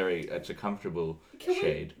 It's just it's a comfortable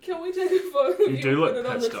shade. Can we take a photo? You do look put it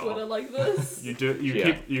on the pissed off. Twitter like this. You do.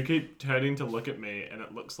 Yeah. You keep turning to look at me, and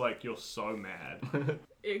it looks like you're so mad.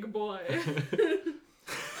 Egg boy.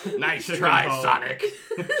 Nice Chicken try, hole. Sonic.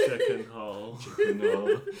 Chicken hole.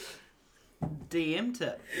 No. DM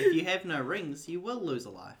tip. If you have no rings, you will lose a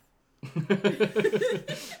life.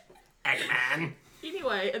 Eggman.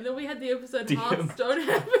 Anyway, and then we had the episode DM. Hearthstone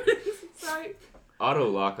Happenings. Sorry. Auto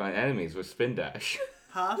lock on enemies with spin dash.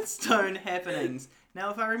 Hearthstone happenings.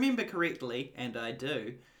 Now, if I remember correctly, and I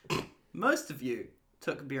do, most of you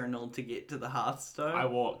took Bernold to get to the Hearthstone. I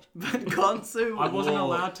walked. But Gonsu I wasn't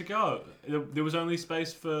walked. allowed to go. There was only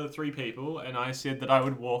space for 3 people, and I said that I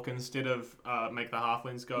would walk instead of make the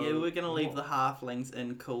halflings go. Yeah, we're gonna leave walk. the halflings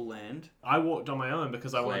in Cool Land. I walked on my own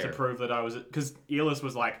because I wanted to Slayer. prove that I was. Because Elis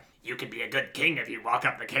was like, "You could be a good king if you walk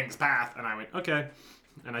up the king's path," and I went, "Okay,"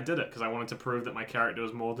 and I did it because I wanted to prove that my character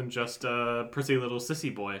was more than just a pretty little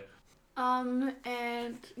sissy boy.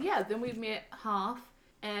 And yeah, then we met Half,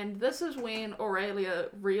 and this is when Aurelia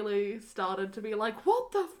really started to be like,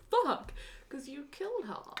 what the fuck? Because you killed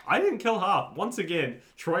Half. I didn't kill Half. Once again,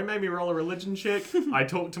 Troy made me roll a religion check. I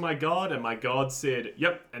talked to my god, and my god said,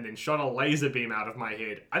 "Yep," and then shot a laser beam out of my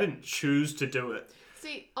head. I didn't choose to do it.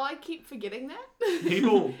 See, I keep forgetting that.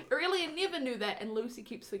 People- Aurelia never knew that, and Lucy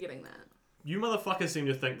keeps forgetting that. You motherfuckers seem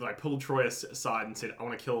to think that I pulled Troy aside and said, "I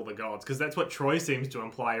want to kill the gods," because that's what Troy seems to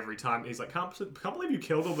imply every time. He's like, can't believe you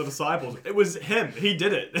killed all the disciples. It was him. He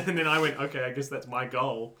did it. And then I went, okay, I guess that's my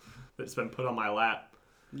goal that's been put on my lap.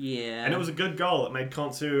 Yeah. And it was a good goal. It made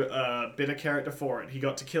Konsu a better character for it. He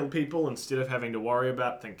got to kill people instead of having to worry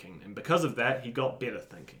about thinking. And because of that, he got better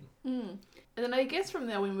thinking. And then I guess from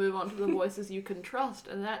there we move on to the voices you can trust,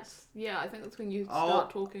 and that's, yeah, I think that's when you Oh, start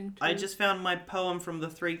talking to... I just found my poem from the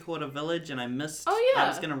 3/4 Village and I missed. Oh, yeah. I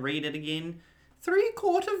was going to read it again.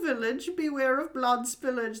 3/4 Village, beware of blood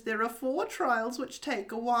spillage. There are 4 trials which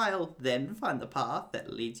take a while. Then find the path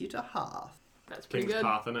that leads you to half. That's pretty King's good.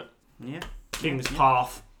 Path, innit? Yeah. King's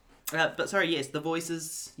Path. But sorry, yes, the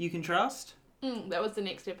voices you can trust. That was the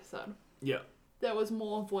next episode. Yeah. There was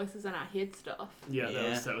more voices in our head stuff. Yeah,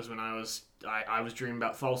 Yeah. that was when I was dreaming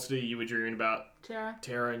about falsity, you were dreaming about Tara?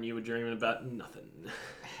 terror, and you were dreaming about nothing.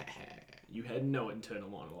 You had no internal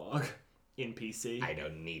monologue. NPC. I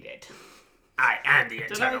don't need it. I am the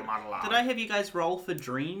Did internal monologue. Did I have you guys roll for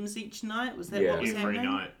dreams each night? Was that Yeah. what was Every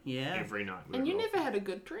happening? night. Yeah. Every night. we And would you roll. never had a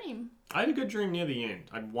good dream. I had a good dream near the end.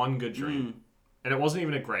 I had one good dream. Mm. And it wasn't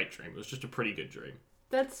even a great dream. It was just a pretty good dream.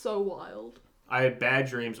 That's so wild. I had bad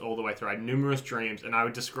dreams all the way through. I had numerous dreams, and I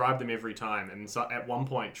would describe them every time. And so at one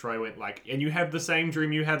point, Troy went like, "And you have the same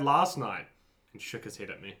dream you had last night," and shook his head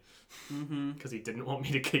at me because he didn't want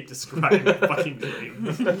me to keep describing the fucking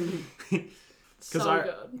dream. So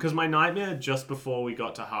good. Because my nightmare just before we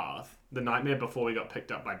got to Hearth, the nightmare before we got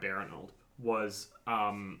picked up by Baranold, was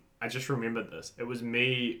I just remembered this. It was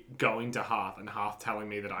me going to Hearth and Hearth telling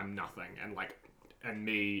me that I'm nothing, and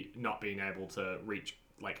me not being able to reach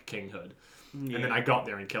like kinghood. Yeah. And then I got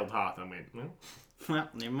there and killed Hearth and went, well, Well,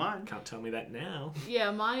 never mind. can't tell me that now.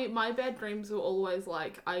 Yeah, my bad dreams were always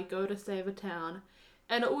like, I go to save a town.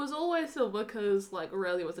 And it was always still because, like,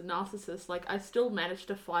 Aurelia was a narcissist. Like, I still managed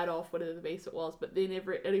to fight off whatever the beast it was, but then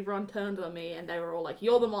everyone turned on me and they were all like,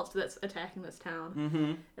 you're the monster that's attacking this town. Mm-hmm.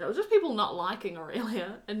 And it was just people not liking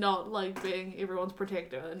Aurelia and not, like, being everyone's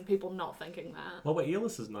protector and people not thinking that. What were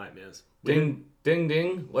Elis's nightmares? Ding, ding,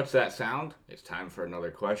 ding. What's that sound? It's time for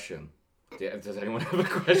another question. Does anyone have a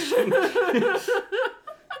question?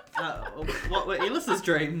 What were Elis's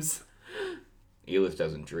dreams? Elis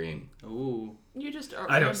doesn't dream. Ooh. You just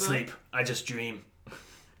I don't sleep. I just dream.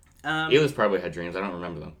 Elis probably had dreams. I don't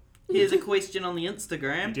remember them. Here's a question on the You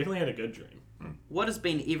Instagram. definitely had a good dream. What has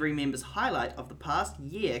been every member's highlight of the past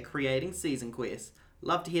year creating Season Quest?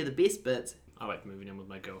 Love to hear the best bits. I liked moving in with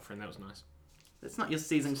my girlfriend. That was nice. That's not your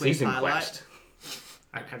Season Quest Season highlight. Quest.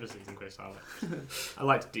 I have a season quest highlight. I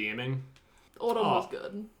liked DMing. Autumn Oh. was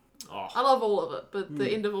good. I Oh, love all of it, but the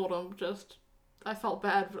end of Autumn just... I felt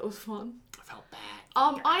bad, but it was fun. I felt bad.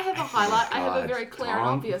 I have a highlight. I have a God, very clear and Tom.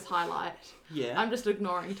 obvious highlight. Yeah. I'm just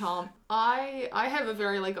ignoring Tom. I have a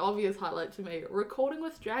very like obvious highlight to me. Recording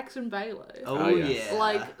with Jackson Bailey. Oh, Oh, yes. yeah.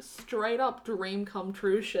 Like straight up dream come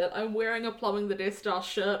true shit. I'm wearing a Plumbing the Death Star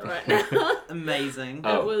shirt right now. Amazing.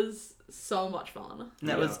 Oh. It was so much fun. And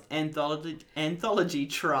that was Anthology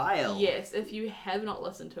Trial. Yes, if you have not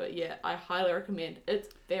listened to it yet, I highly recommend. It's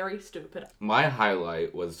very stupid. My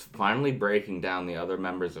highlight was finally breaking down the other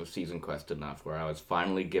members of Season Quest enough where I was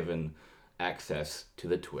finally given access to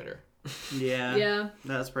the Twitter. Yeah. Yeah.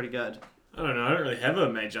 That's pretty good. I don't know. I don't really have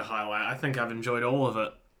a major highlight. I think I've enjoyed all of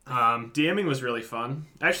it. DMing was really fun.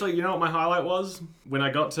 Actually, you know what my highlight was? When I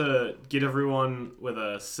got to get everyone with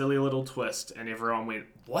a silly little twist and everyone went,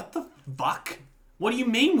 what the fuck? What do you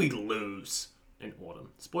mean we lose? In Autumn.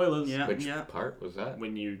 Spoilers. Yeah. Which part was that?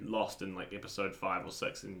 When you lost in like episode 5 or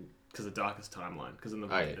 6 because the darkest timeline. Because in the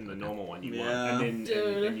Oh, yeah. in the normal one you Yeah. won. And then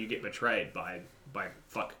Dude. and you get betrayed by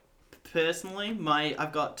fuck. Personally,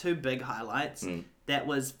 I've got two big highlights. That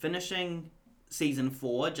was finishing Season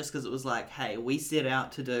 4, just because it was like, hey, we set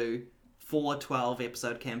out to do 4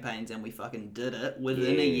 12-episode campaigns and we fucking did it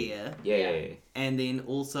within a year. Yay. And then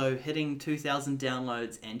also hitting 2,000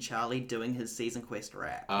 downloads and Charlie doing his Season Quest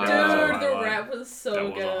rap. Dude, was a the highlight. rap was so That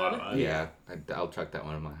was a good. highlight. Yeah, I'll chuck that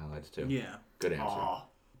one in my highlights too. Yeah. Good answer. Oh,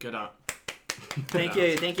 good up. Thank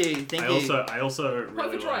you. I also Point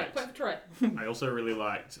really for Troy. liked. Point for Troy. I also really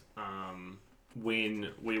liked when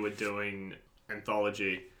we were doing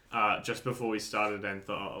Anthology, just before we started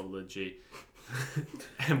Anthology,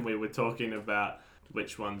 and we were talking about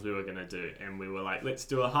which ones we were going to do, and we were like, let's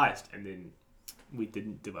do a heist, and then we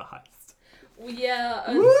didn't do a heist. Well, yeah.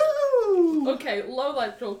 Okay, low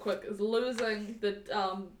light real quick is losing the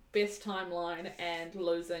best timeline and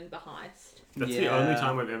losing the heist. That's the Yeah. only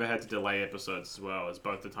time we've ever had to delay episodes as well, is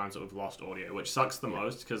both the times that we've lost audio, which sucks the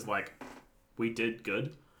most, because, like, we did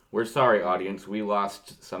good. We're sorry, audience. We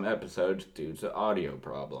lost some episodes due to audio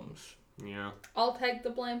problems. Yeah. I'll take the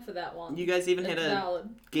blame for that one. You guys even It's had a valid.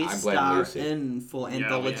 guest I blame star Lucy. in for Yeah, we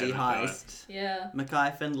Anthology had Heist. Yeah.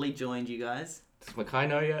 Mackay Findlay joined you guys. Does Mackay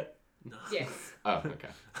know yet? Yes. Oh, okay.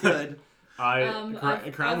 Good.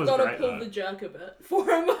 I've Crown was got to great, pull though. the jerk a bit for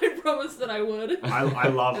him. I promised that I would. I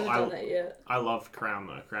haven't love done that yet. I love Crown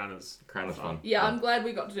though. Crown is Fun. Yeah, I'm glad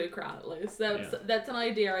we got to do Crown at least. Yeah. That's an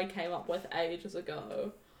idea I came up with ages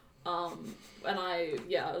ago. And I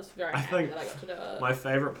was very happy think that I got to do it. My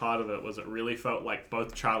favorite part of it was it really felt like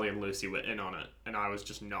both Charlie and Lucy were in on it, and I was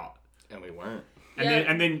just not. And we weren't.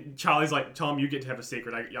 And then Charlie's like, Tom, you get to have a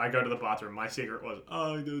secret. I go to the bathroom. My secret was,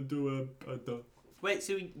 I don't do a Wait,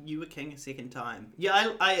 so you were king a second time?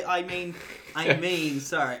 Yeah, I mean,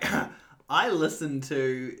 sorry. I listened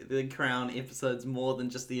to the Crown episodes more than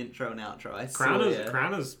just the intro and outro. I swear.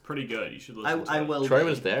 Crown is pretty good. You should listen to I it. will. Troy be.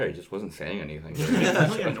 was there. He just wasn't saying anything. It's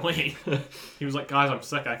really annoying. He was like, guys, I'm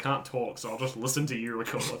sick. I can't talk, so I'll just listen to you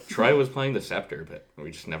record. Troy was playing the scepter, but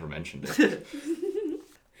we just never mentioned it.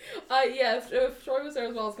 Yeah, if Troy was there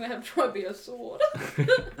as well, I was gonna have Troy be a sword.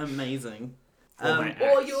 Amazing. My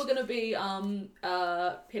Or axe. you were gonna be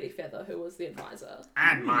Petty Feather, who was the advisor.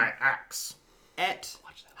 And my axe. At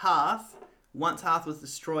Hearth, once Hearth was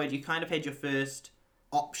destroyed, you kind of had your first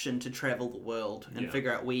option to travel the world and Yeah.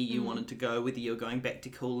 figure out where you wanted to go, whether you were going back to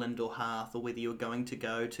Coolland or Hearth, or whether you were going to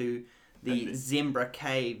go to the Zembra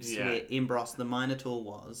Caves Yeah. where Embros the Minotaur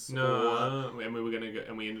was. Or, No, and we were gonna go,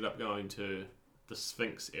 and we ended up going to the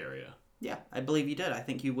Sphinx area yeah, I believe you did. I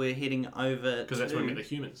think you were heading over because that's where we met the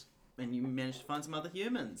humans. and you managed to find some other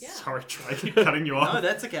humans. Yeah. Sorry, Troy, I keep cutting you off. No,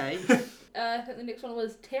 that's okay. I think the next one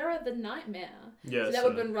was Terror the Nightmare. Yeah, So that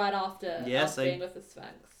would have been right after Yeah, us so- being with the Sphinx.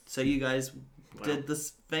 So you guys Wow. did the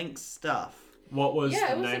Sphinx stuff. What was Yeah,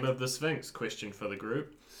 the it was name like- of the Sphinx? Question for the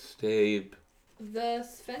group. Stape. The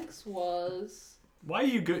Sphinx was Why are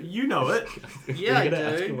you you know it? Yeah, I You're gonna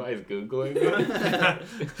ask him do. why he's googling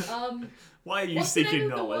it? Why are you what's the seeking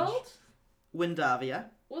name of the knowledge? world? Windavia.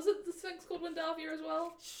 Was it the Sphinx called Windavia as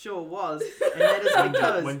well? Sure was. And that is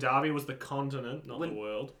because When Darby was the continent, not When- the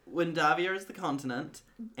world. Windavia is the continent,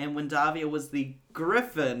 and Windavia was the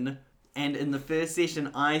griffin, and in the first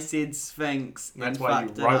session I said Sphinx, That's and why you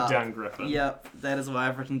fucked it wrote up. down Griffin. Yep, that is why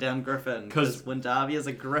I've written down Griffin. 'Cause Because Windavia is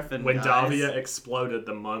a griffin, When guys. Davia exploded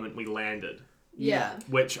the moment we landed, Yeah.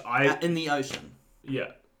 which I In the ocean.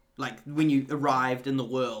 yeah. Like, when you arrived in the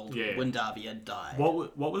world, Yeah. Windavia died.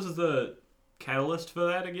 What was the catalyst for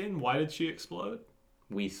that again? Why did she explode?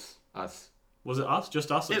 Us. Was it us?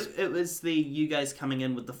 Just us? It was you guys coming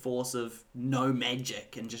in with the force of no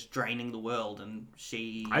magic and just draining the world, and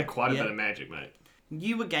she... I had quite a yeah. bit of magic, mate.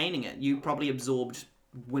 You were gaining it. You probably absorbed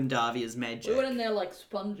Windavia's magic. We went in there like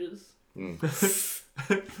sponges.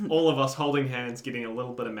 All of us holding hands, getting a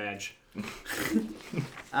little bit of mag.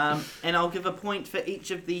 And I'll give a point for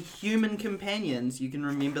each of the human companions you can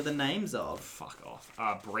remember the names of. Fuck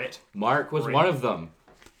off. Brett, Mark was Great. one of them.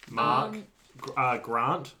 Mark,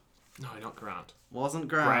 Grant. No, not Grant. Wasn't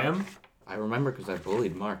Graham. Graham. I remember because I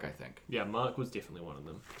bullied Mark, I think. Yeah, Mark was definitely one of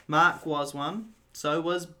them. Mark was one. So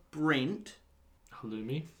was Brent.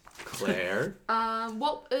 Halloumi. Claire.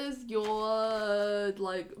 What is your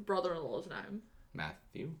brother-in-law's name?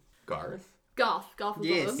 Matthew. Garth. Garth. Garth was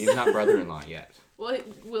one Yes. of them. He's not brother-in-law yet.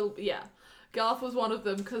 Well, yeah. Garth was one of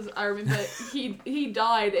them because I remember he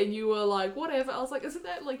died and you were like, whatever. I was like, isn't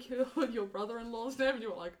that like your brother-in-law's name? And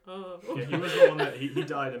you were like, oh. Yeah, he was the one that he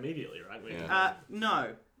died immediately, right? Yeah. No.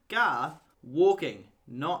 Garth, walking,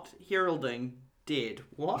 not heralding, dead.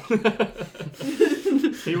 What?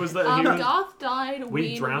 He was the he was Garth died We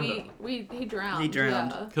when drowned him. he drowned. He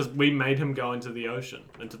drowned. Yeah. because we made him go into the ocean,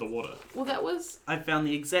 into the water. Well, that was I found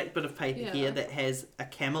the exact bit of paper Yeah. here that has a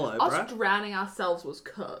camelobra. us drowning ourselves was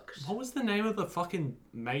cooked. What was the name of the fucking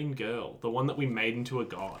main girl? The one that we made into a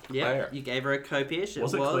god. Yeah, Claire. you gave her a copish. It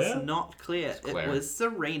Was was, it Claire? not Claire. It Claire. was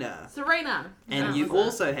Serena. Serena. And That you was it.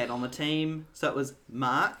 also had on the team, so it was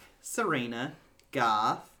Mark, Serena,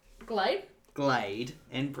 Garth, Glade. Glade,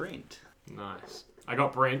 and Brent. Nice. I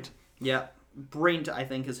got Brent. Yep. Brent, I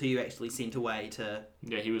think, is who you actually sent away to...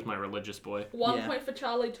 Yeah, he was my religious boy. 1 Yeah. point for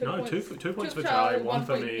Charlie. 2 No, points. two points for Charlie, one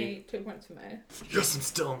for point me. 2 points for me. Yes, I'm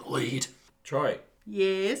still in the lead. Troy,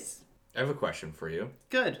 Yes. I have a question for you.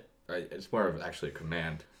 Good. It's more of actually a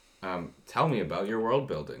command. Tell me about your world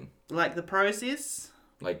building. Like the process?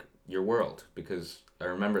 Like, your world. Because I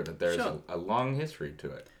remember that there's Sure. a long history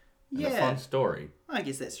to it. And Yeah. a fun story. I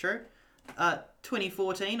guess that's true.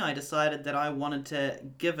 2014, I decided that I wanted to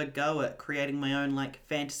give a go at creating my own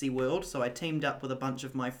fantasy world. So I teamed up with a bunch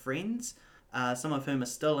of my friends, some of whom are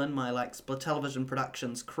still in my Split Television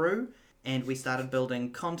Productions crew, and we started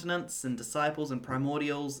building continents and disciples and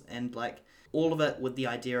primordials and all of it with the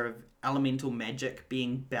idea of elemental magic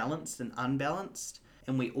being balanced and unbalanced.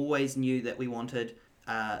 And we always knew that we wanted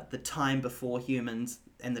the time before humans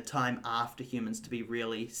and the time after humans to be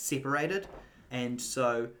really separated. And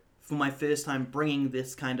so for my first time bringing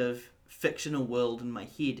this kind of fictional world in my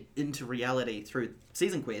head into reality through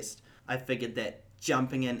Season Quest, I figured that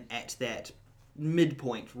jumping in at that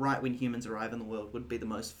midpoint, right when humans arrive in the world, would be the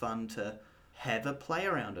most fun to have a play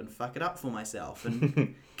around and fuck it up for myself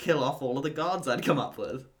and kill off all of the gods I'd come up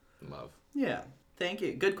with. Love. Yeah, thank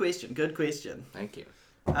you. Good question, good question. Thank you.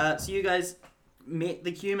 So you guys met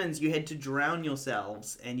the humans, you had to drown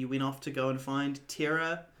yourselves, and you went off to go and find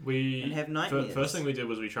Terra. And have nightmares. First thing we did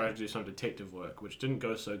was we tried to do some detective work, which didn't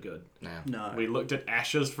go so good. No. We looked at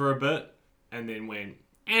ashes for a bit, and then went,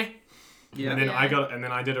 eh. Yeah. And then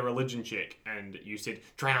Yeah. I did a religion check, and you said,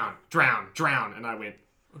 drown, drown, drown, and I went,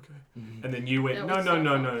 okay. And then you went, That no, was no, so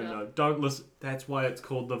no, fucked no, up. no, don't listen. That's why it's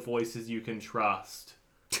called the voices you can trust.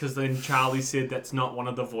 Because then Charlie said that's not one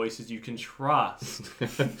of the voices you can trust.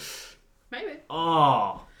 Maybe.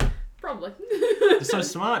 Oh, Probably. you're so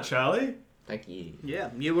smart, Charlie. Thank you. Yeah,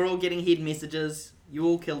 you were all getting head messages. You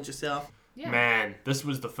all killed yourself. Yeah. Man, this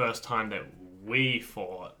was the first time that we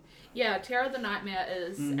fought. Yeah, Terror the Nightmare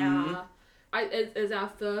is Mm-hmm. is our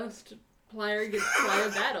first player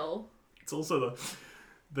battle. It's also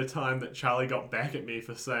the time that Charlie got back at me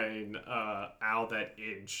for saying, ow, that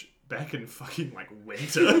edge, back in fucking, like,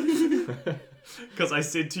 winter. Because I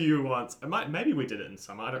said to you once, maybe we did it in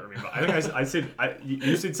summer, I don't remember. I think I said,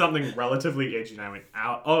 you said something relatively edgy, and I went,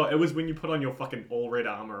 ow. Oh, it was when you put on your fucking all red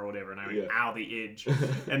armor or whatever, and I went, Yeah. ow, the edge.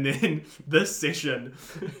 And then this session,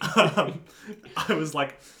 I was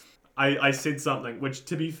like, I said something, which,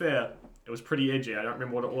 to be fair, it was pretty edgy. I don't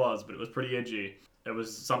remember what it was, but it was pretty edgy. It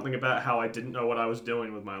was something about how I didn't know what I was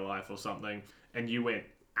doing with my life or something, and you went,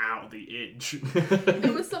 ow, the edge.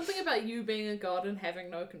 It was something about you being a god and having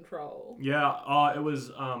no control. Yeah, it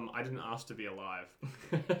was, I didn't ask to be alive.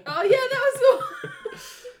 Oh yeah, that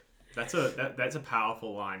was That's a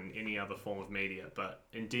powerful line in any other form of media, but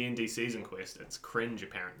in D&D Season Quest, it's cringe,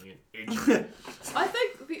 apparently, and edgy. I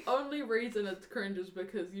think the only reason it's cringe is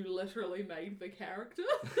because you literally made the character.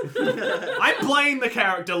 I'm playing the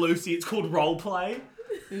character, Lucy. It's called roleplay.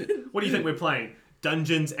 What do you think we're playing?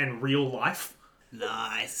 Dungeons and real life?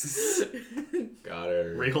 Nice. Got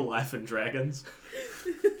her. Real life and dragons?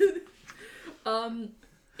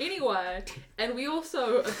 Anyway, and we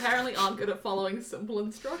also apparently aren't good at following simple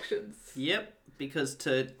instructions. Yep, because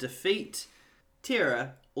to defeat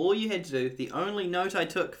Terra, all you had to do, the only note I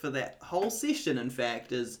took for that whole session, in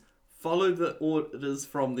fact, is follow the orders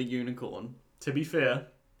from the unicorn. To be fair,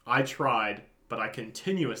 I tried, but I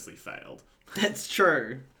continuously failed. That's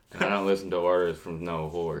true. I don't listen to orders from no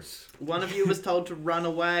horse. One of you was told to run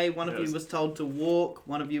away, one of Yes. you was told to walk,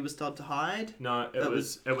 one of you was told to hide. No, it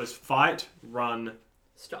That was fight, run,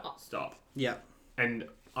 Stop. stop. Yep. And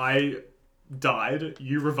I died,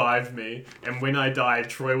 you revived me, and when I died,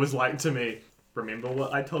 Troy was like to me, remember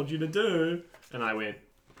what I told you to do? And I went,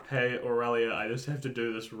 hey, Aurelia, I just have to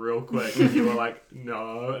do this real quick. And you were like,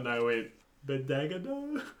 no. And I went,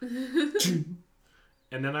 Bedagado?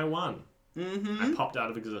 And then I won. Mm-hmm. I popped out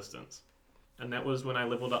of existence. And that was when I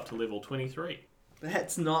leveled up to level 23.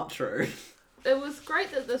 That's not true. It was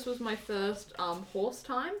great that this was my first horse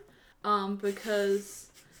time, because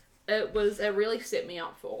it really set me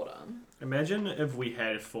up for autumn. Imagine if we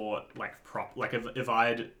had fought if I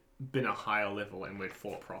had been a higher level and we'd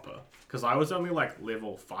fought proper. Because I was only like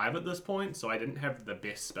level 5 at this point, so I didn't have the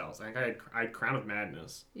best spells. I think I had Crown of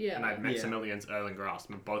Madness. Yeah. And I had Maximilian's Erling Grasp,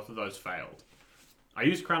 and both of those failed. I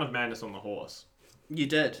used Crown of Madness on the horse. You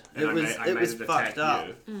did. And It I was made it was it fucked attack up.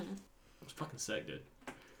 you. It was fucking sick, dude.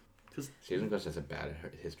 Season Quest has a bad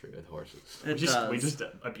history with horses. It We does. just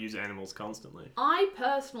abuse animals constantly. I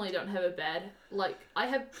personally don't have a I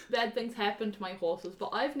have bad things happen to my horses,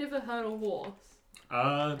 but I've never hurt a horse.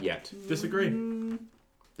 Yet. Disagree.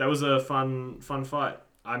 That was a fun fight.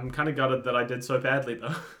 I'm kind of gutted that I did so badly,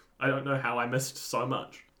 though. I don't know how I missed so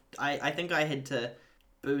much. I think I had to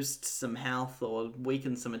boost some health or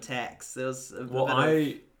weaken some attacks. There was a Well,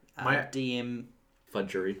 bit of my DM.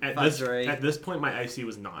 Fudgery. Fudgery. At this point, my AC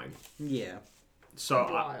was 9. Yeah. So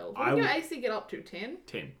Wild. I What did would your AC get up to? 10?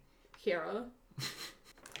 10. Hero.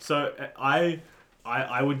 So I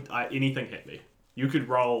would anything hit me. You could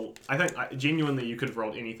roll. I think genuinely you could have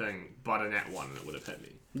rolled anything but a nat 1 and it would have hit me.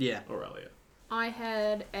 Yeah. Aurelia. I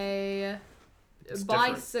had It's by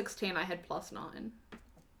different. 16 I had +9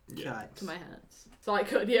 Yeah. Okay. to my hits. So I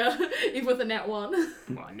could, yeah, even with a nat 1.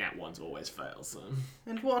 Well, nat 1s always fail, so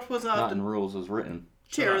And what was Not after in rules as written.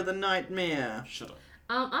 Terror up. the Nightmare? shut up.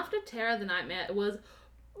 After Terror the Nightmare, it was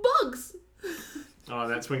bugs. Oh,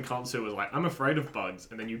 that's when Konsu was like, "I'm afraid of bugs,"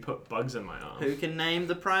 and then you put bugs in my arm. Who can name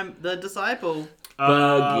the disciple?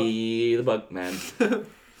 Buggy the Bugman.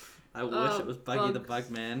 I wish it was Buggy the bugs.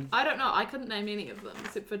 Bugman. I don't know. I couldn't name any of them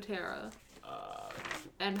except for Terror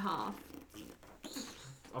and Half.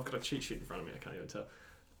 I've got a cheat sheet in front of me. I can't even tell.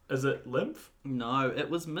 Is it lymph? No, it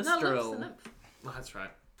was No, Mistral. Lymph's Oh, that's right.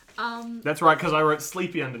 That's right, because I wrote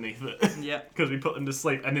sleepy underneath it. Yep. Because we put them to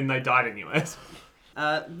sleep, and then they died anyways.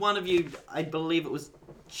 One of you, I believe it was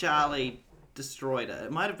Charlie, destroyed it.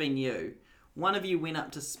 It might have been you. one of you went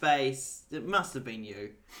up to space. It must have been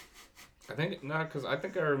you. I think because I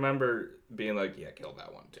think I remember being like, yeah, kill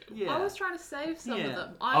that one too. Yeah. I was trying to save some Yeah. of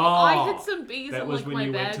them. I hid Oh, some bees That in was like when my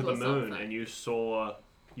you went bag to or the moon something. and you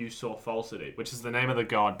saw falsity, which is the name of the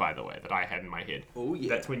god, by the way, that I had in my head. Oh, yeah.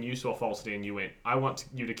 That's when you saw falsity and you went, I want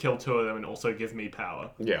you to kill 2 of them and also give me power.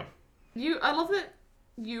 Yeah. I love that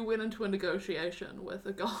you went into a negotiation with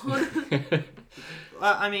a god.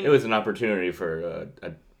 I mean, It was an opportunity for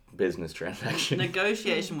a business transaction.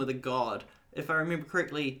 negotiation with a god. If I remember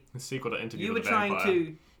correctly, The sequel to Interview you were with a trying Vampire.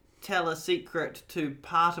 to tell a secret to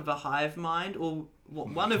part of a hive mind, or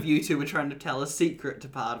one of you two were trying to tell a secret to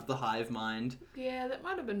part of the hive mind. Yeah, that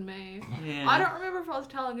might have been me. Yeah. I don't remember if I was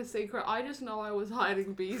telling a secret. I just know I was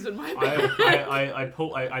hiding bees in my bag.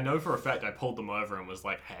 I know for a fact I pulled them over and was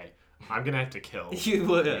like, hey, I'm gonna have to kill You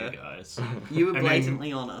were. you guys. You were And then-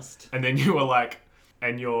 blatantly honest. And then you were like,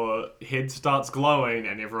 and your head starts glowing,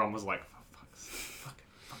 and everyone was like,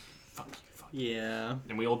 fuck. Yeah.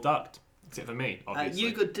 And we all ducked, except for me, obviously.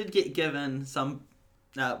 You did get given some.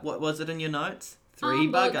 What was it in your notes? 3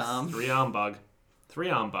 bug bugs. arm. 3-arm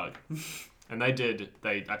bug. And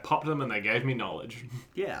I popped them and they gave me knowledge.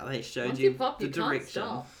 Yeah, they showed Once you you pop, the you can't direction.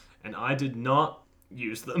 stop. And I did not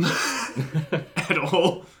use them at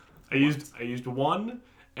all. I used one,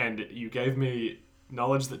 and you gave me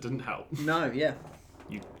knowledge that didn't help. No, yeah.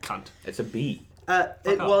 You cunt. It's a bee.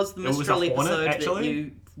 It up. was the It was a Mistral hornet, episode that actually?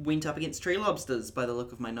 you went up against tree lobsters by the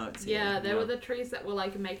look of my notes here. Yeah, they were the trees that were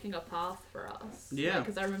like making a path for us. Yeah.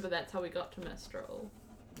 Because I remember that's how we got to Mistral.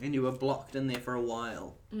 And you were blocked in there for a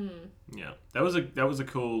while. Yeah, that was a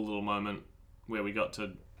cool little moment where we got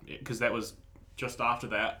to, because that was just after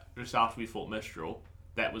we fought Mistral.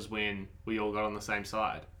 That was when we all got on the same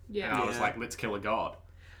side. Yeah. And I was Yeah. like, let's kill a god.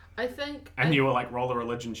 I think And you were like, roll a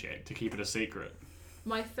religion check to keep it a secret.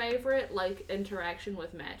 my favorite like interaction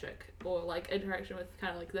with magic, or like interaction with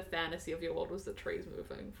kind of like the fantasy of your world, was the trees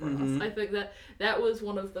moving for us. I think that was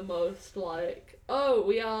one of the most like, oh,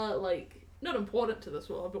 we are like not important to this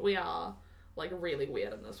world, but we are like really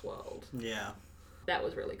weird in this world. Yeah. That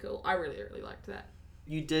was really cool. I really, really liked that.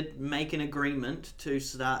 You did make an agreement to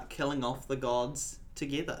start killing off the gods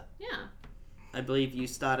together. Yeah. I believe you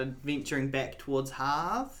started venturing back towards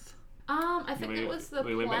Hearth. I think that was the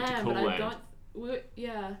we plan, went back to but I Cool don't.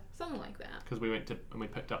 Yeah, something like that. Because we went to, and we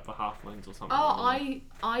picked up the halflings or something. Oh,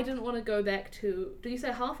 I didn't want to go back to. Did you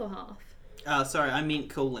say half or half? Sorry, I meant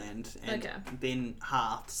Cool Land. And Okay. then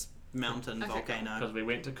Hearth's mountain Okay, volcano. Because we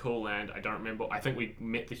went to Cool Land. I don't remember. I think we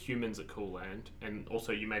met the humans at Cool Land. And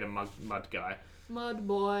also you made a mud guy. Mud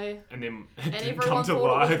boy. And then it And didn't everyone come to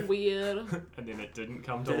thought it was life. weird. And then it didn't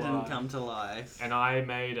come to Didn't life. come to life. And I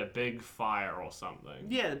made a big fire or something.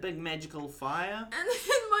 Yeah, the big magical fire. And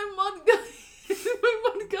then my mud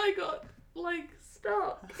guy got like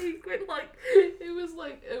stuck. He went like it was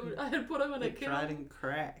like I had put him in a It tried kiln. and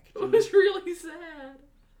cracked. It was really sad.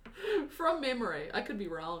 From memory, I could be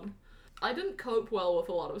wrong. I didn't cope well with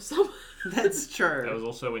a lot of summer. That's true. That was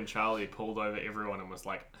also when Charlie pulled over everyone and was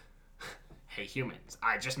like, hey humans,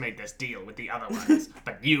 I just made this deal with the other ones,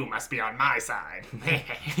 but you must be on my side.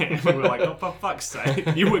 And we were like, oh, for fuck's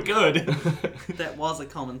sake, you were good. That was a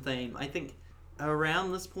common theme. I think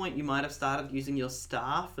around this point you might have started using your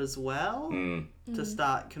staff as well to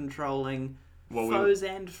start controlling Well, foes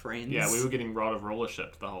and friends. Yeah, we were getting Rod of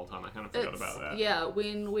Rulership the whole time. I kind of forgot about that. Yeah,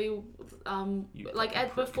 when we like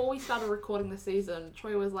fucking before we started recording the season,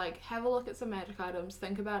 Troy was like, have a look at some magic items,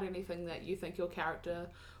 think about anything that you think your character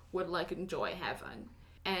would like enjoy having.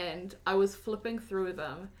 And I was flipping through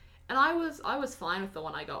them, and I was fine with the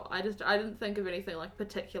one I got. I didn't think of anything like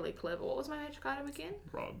particularly clever. What was my magic item again?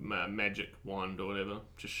 Magic wand or whatever.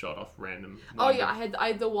 Just shot off random. Oh yeah, I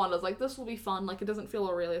had the one. I was like, this will be fun. Like, it doesn't feel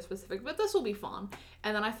really specific, but this will be fun.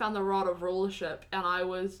 And then I found the Rod of Rulership, and I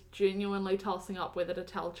was genuinely tossing up whether to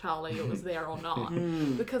tell Charlie it was there or not,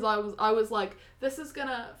 because I was like, this is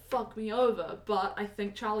gonna fuck me over, but I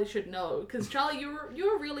think Charlie should know, because Charlie, you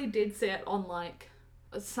were really dead set on like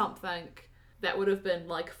something that would have been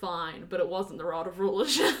like fine, but it wasn't the Rod of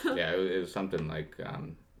Rulership. Yeah, it was something like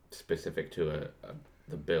specific to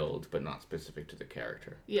the build, but not specific to the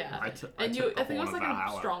character. Yeah, I and took the I think it was Horn like of a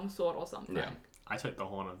Valhalla. strong sword or something. Yeah. I took the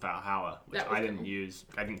Horn of Valhalla, which That was I didn't cool. use.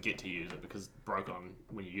 I didn't get to use it because it broke on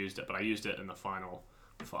when you used it, but I used it in the final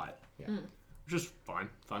fight. Yeah. Which is fine.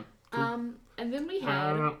 Cool. And then we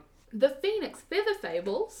had Uh, the Phoenix Feather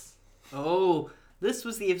Fables. Oh, this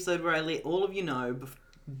was the episode where I let all of you know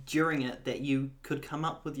during it that you could come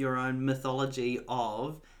up with your own mythology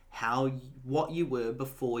of what you were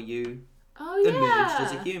before you Oh yeah. emerged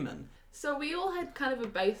as a human. So we all had kind of a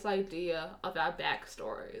base idea of our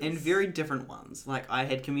backstories. And very different ones. Like, I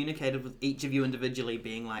had communicated with each of you individually,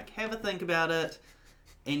 being like, have a think about it.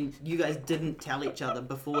 And you guys didn't tell each other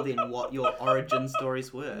before then what your origin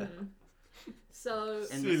stories were. So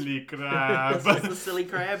And Silly This crab. was the silly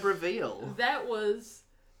crab reveal. that was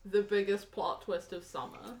the biggest plot twist of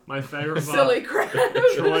summer. My favorite part. Silly crab.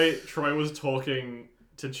 Troy was talking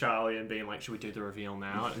to Charlie and being like, should we do the reveal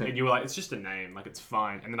now? And you were like, it's just a name, like it's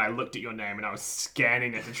fine. And then I looked at your name and I was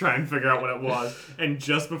scanning it to try and figure out what it was. And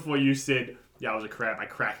just before you said, yeah, I was a crab, I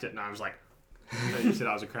cracked it and I was like, no, you said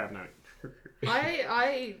I was a crab, no.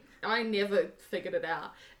 I never figured it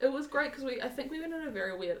out. It was great because I think we went in a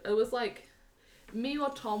very weird. It was like me or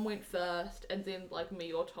Tom went first, and then like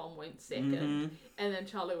me or Tom went second, and then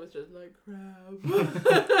Charlie was just like crab.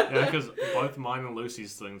 Yeah, because both mine and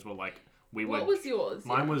Lucy's things were like, What was yours?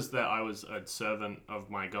 Mine was that I was a servant of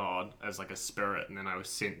my god as like a spirit, and then I was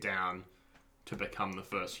sent down to become the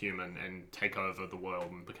first human and take over the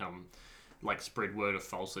world and become like spread word of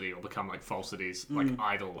falsity or become like falsity's like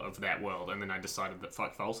idol of that world. And then I decided that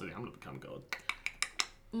fuck falsity, I'm gonna become god.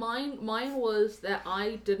 Mine was that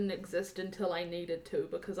I didn't exist until I needed to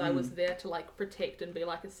because I was there to like protect and be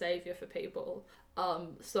like a savior for people.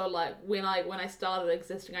 So like when I started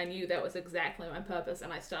existing, I knew that was exactly my purpose,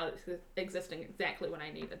 and I started existing exactly when I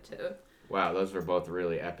needed to. Wow, those were both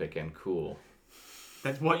really epic and cool.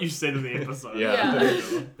 That's what you said in the episode. Yeah.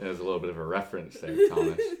 Yeah. There's a little bit of a reference there,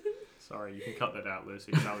 Thomas. Sorry, you can cut that out,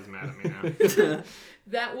 Lucy. Charlie's mad at me now.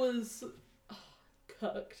 That was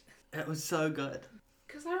cooked. It was so good.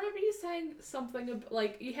 Because I remember you saying something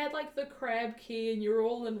like you had like the crab key and you're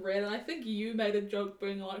all in red, and I think you made a joke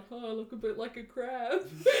being like, "Oh, I look a bit like a crab,"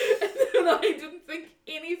 and I didn't think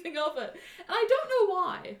anything of it, and I don't know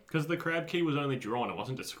why. Because the crab key was only drawn, it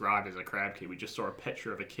wasn't described as a crab key. We just saw a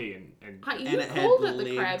picture of a key and You it had called it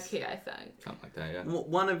the crab legs. key, I think. Something like that, yeah.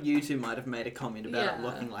 One of you two might have made a comment about it Yeah.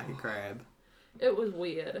 looking like a crab. It was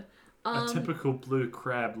weird. a typical blue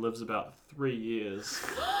crab lives about 3 years.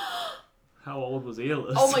 How old was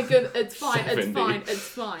Eolus? Oh my god, it's fine, it's 70. fine, it's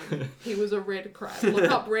fine. He was a red crab. Look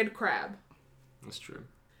up red crab. That's true.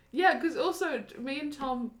 Yeah, because also me and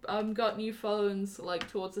Tom got new phones like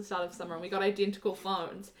towards the start of summer, and we got identical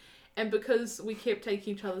phones. And because we kept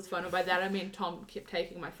taking each other's phone, and by that I mean Tom kept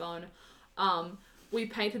taking my phone, we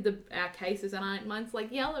painted our cases, and mine's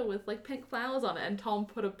like yellow with like pink flowers on it, and Tom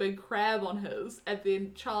put a big crab on his, and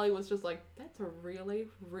then Charlie was just like, "That's a really,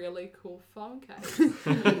 really cool phone case."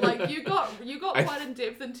 Like you got quite in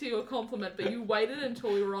depth into your compliment, but you waited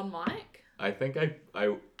until we were on mic. I think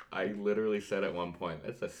I literally said at one point,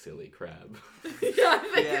 that's a silly crab. Yeah, I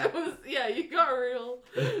think Yeah. it was. Yeah, you got real.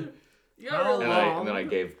 You got How real. And then I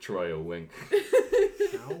gave Troy a wink.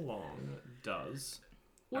 How long does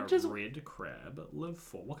Which a is red crab live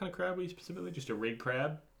for? What kind of crab were you specifically? Just a red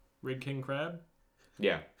crab? Red king crab?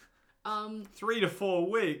 Yeah. 3 to 4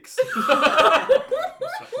 weeks.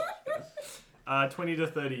 20 to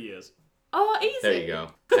 30 years. oh easy. There you go.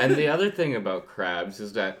 And the other thing about crabs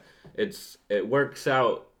is that it works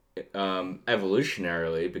out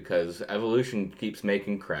evolutionarily because evolution keeps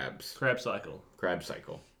making crabs. Crab cycle. Crab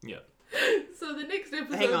cycle. Yeah. So the next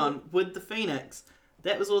episode. Hang on, with the phoenix,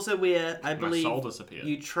 that was also where I My believe soul disappeared.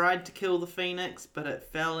 you tried to kill the phoenix, but it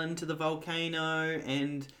fell into the volcano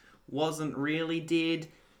and wasn't really dead.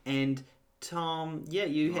 And Tom, yeah,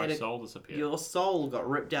 you My had soul disappeared. your soul got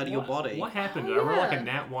ripped out of your body. What happened? Oh, Did I roll like yeah. a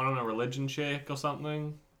nat 1 on a religion check or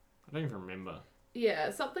something? I don't even remember.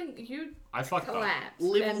 Yeah, something you I fucked up. collapsed.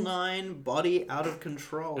 Level and 9, body out of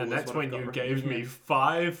control. And is that's what when I've got you written gave here. me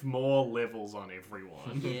 5 more levels on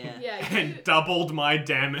everyone. Yeah. Yeah, you, And doubled my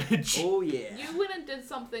damage. Oh yeah. you went and did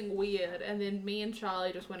something weird, and then me and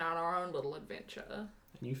Charlie just went on our own little adventure.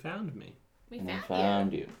 And you found me. We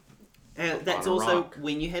found you. you. That's On a also rock.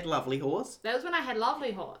 when you had Lovely Horse. That was when I had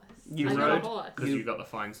Lovely Horse. You I got rode- a horse. Because you got the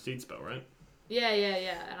fine steed spell, right? Yeah,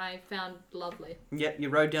 and I found Lovely. Yep, you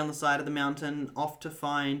rode down the side of the mountain off to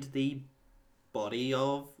find the body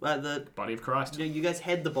of the. Body of Christ. You guys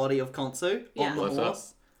had the body of Konsu Yeah. on the What's up?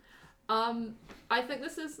 horse. I think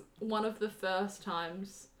this is one of the first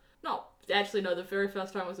times. No, actually, no. The very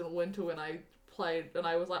first time was in winter when I played, and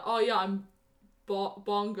I was like, "Oh yeah, I'm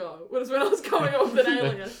Bongo." Was when I was coming up with an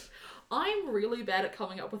alias. I'm really bad at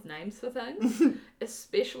coming up with names for things,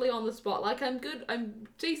 especially on the spot. Like I'm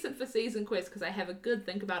decent for season quests because I have a good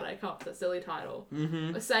think about it. I come up with a silly title.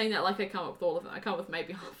 Mm-hmm. Saying that like I come up with all of them. I come up with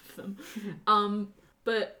maybe half of them.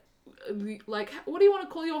 But like, what do you want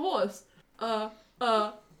to call your horse?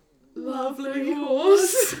 Lovely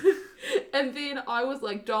horse. And then I was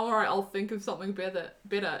like, don't worry, I'll think of something better.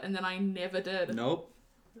 And then I never did. Nope.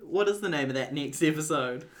 What is the name of that next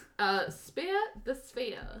episode? Spear the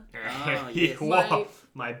Sphere. Oh, yes. Whoa,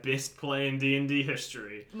 my best play in D&D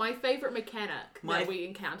history. My favourite mechanic My- that we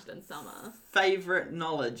encountered in summer. Favorite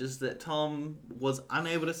knowledge is that Tom was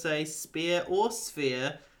unable to say spear or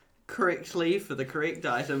sphere correctly for the correct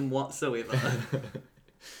item whatsoever.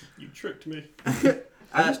 You tricked me.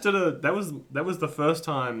 I just did a. That was the first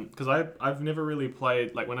time because I've never really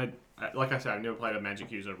played like when like I said I've never played a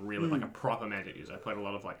magic user really like a proper magic user. I played a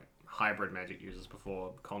lot of like hybrid magic users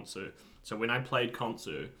before Konsu. So when I played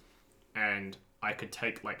Konsu, and I could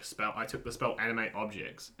take like I took the spell animate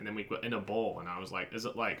objects, and then we were in a ball, and I was like, is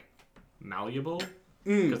it like malleable?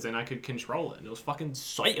 Because then I could control it, and it was fucking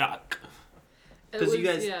sick. It 'Cause you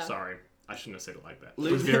was- guys- yeah. Sorry, I shouldn't have said it like that.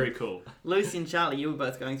 It was very cool. Lucy and Charlie, you were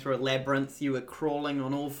both going through a labyrinth. You were crawling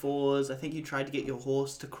on all fours. I think you tried to get your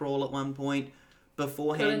horse to crawl at one point.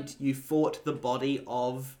 Beforehand, Couldn't. you fought the body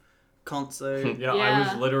of Konsu. Yeah,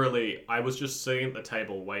 Yeah. I was just sitting at the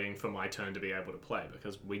table waiting for my turn to be able to play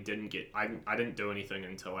because we didn't get, I didn't do anything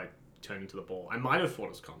until I turned into the ball. I might have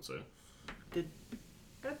fought as Konsu. I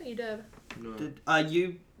don't think you did. No.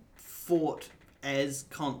 You fought as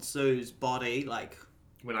Konsu's body, like,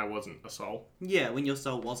 When I wasn't a soul. yeah, when your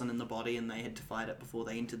soul wasn't in the body and they had to fight it before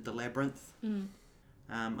they entered the labyrinth.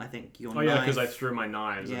 I think your Oh knife... yeah, because I threw my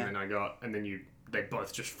knives Yeah. and then they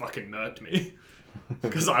both just fucking murked me.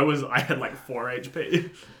 Because I had like 4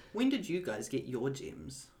 HP. When did you guys get your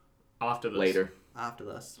gems After this. Later. after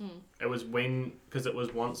this? It was because it was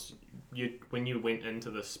when you went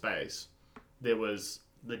into the space,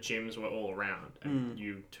 the gems were all around, and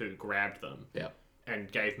you two grabbed them. Yeah.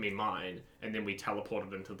 And gave me mine, and then we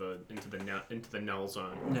teleported into the null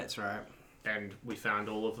zone, That's right. and we found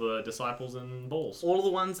all of the disciples and balls. All of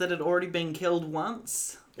the ones that had already been killed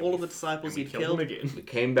once, all of the disciples And we you'd killed killed. them again. We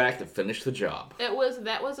came back to finish the job. That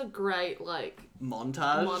was a great like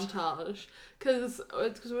Montage. montage because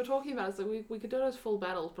we were talking about it, so we could do it as full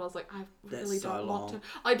battles, but I was like, I That's really so don't want long. to.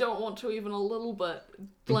 I don't want to even a little bit.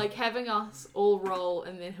 Like having us all roll,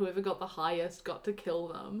 and then whoever got the highest got to kill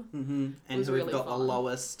them. Mm-hmm. And was whoever really got the fun.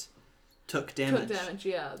 lowest took damage. Took damage,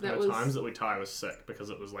 yeah. That The was times that we tie was sick because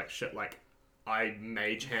it was like shit. Like I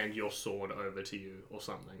mage hand your sword over to you or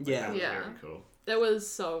something. Like, Yeah. that was Yeah. very cool. that was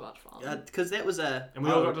so much fun. Because that was a... And we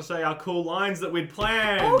all got to say our cool lines that we'd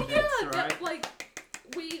planned. Oh yeah, That's that, right. like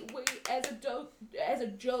we as a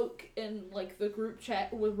joke in like the group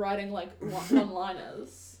chat was writing like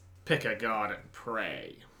one-liners. Pick a god and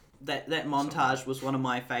pray. That montage was one of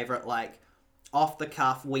my favourite, like, off the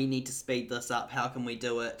cuff, we need to speed this up, how can we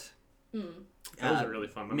do it? That was a really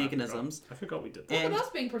fun one. mechanisms. I forgot we did that. Look And at us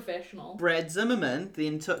being professional. Brad Zimmerman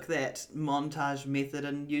then took that montage method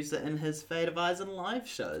and used it in his Fate of Eyes and live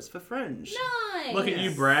shows for Fringe. Nice. Look at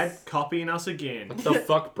you, Brad, copying us again. What the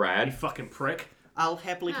fuck, You Brad? fucking prick. I'll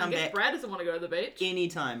happily I come guess back Brad doesn't want to go to the beach.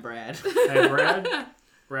 anytime, Brad. Hey,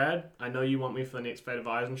 Brad, I know you want me for the next Fate of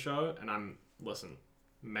Eisen show, and listen,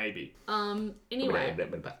 maybe. Anyway,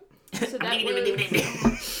 so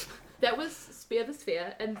that was Spear the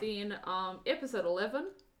Sphere, and then episode 11,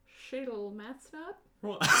 Shoot a Little Maths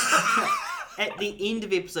Nerd. At the end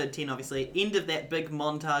of episode 10, obviously, end of that big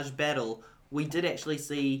montage battle, we did actually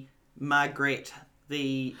see Margaret,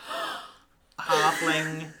 the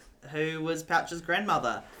halfling who was Pouch's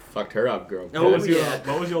grandmother. Fucked her up, girl. Oh, What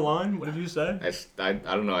yeah. was your line? What did you say? I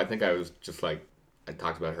don't know. I think I was just like, I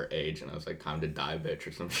talked about her age, and I was like, time to die, bitch,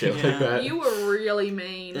 or some shit Yeah. like that. You were really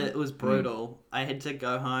mean. It was brutal. I had to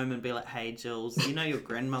go home and be like, hey, Jules, you know your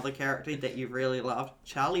grandmother character that you really loved?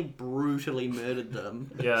 Charlie brutally murdered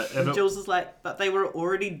them. Yeah, if And it, Jules is like, but they were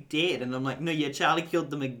already dead. And I'm like, no, yeah, Charlie killed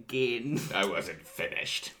them again. I wasn't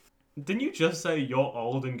finished. didn't you just say you're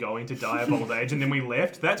old and going to die of old age, and then we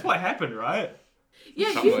left? That's what happened, right?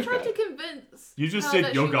 Yeah, Something you like tried that. to convince You just her said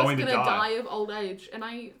that you're she going was to gonna die. of old age, and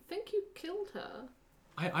I think you killed her.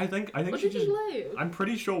 I think Or she did just. you leave? I'm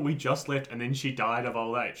pretty sure we just left, and then she died of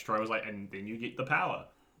old age. Troy was like, and then you get the power.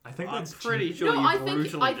 I think I'm that's pretty sure No, you I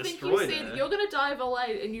brutally think you destroyed said her. you're gonna die of old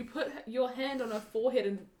age, and you put your hand on her forehead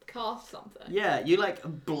and cast something. Yeah, you like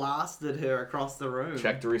blasted her across the room.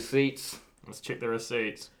 Check the receipts. Let's check the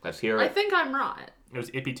receipts. Let's hear I it. think I'm right. It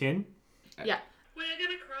was Epi 10. Yeah. We're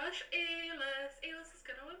gonna crush Elis. Elis is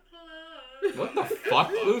gonna implode. What the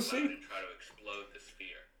fuck, Lucy? And try to explode the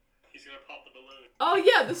sphere. He's gonna pop the balloon. Oh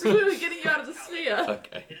yeah, this is really getting you out of the sphere.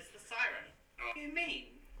 Okay. It is the siren. What do you mean?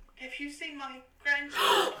 Have you seen my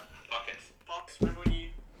grandchild? Buckets. Fox, remember when you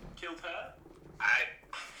killed her?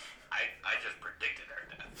 I just predicted her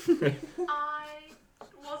death. I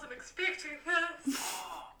wasn't expecting this.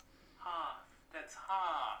 That's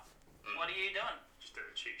hard. What are you doing? Just did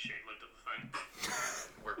a cheat sheet, looked at the thing.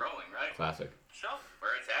 We're rolling, right? Classic. Sure.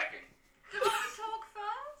 We're attacking. Do you want to talk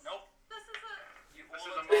first? Nope.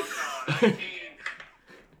 Oh, God, 19.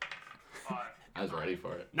 5. I was ready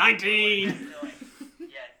for it. 19!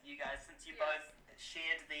 Yeah, you guys, since you both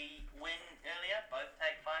shared the win earlier, both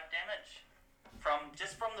take 5 damage.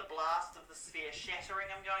 From the blast of the sphere shattering,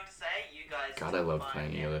 I'm going to say, you guys God, took I love 5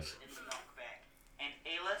 playing damage Elis. in the knockback. And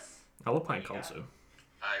Elis, I love playing Kolsu.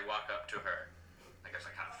 I walk up to her. I guess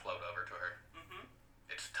I kind of float over to her.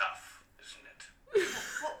 It's tough, isn't it?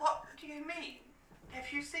 what do you mean? Have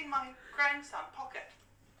you seen my grandson, Pocket?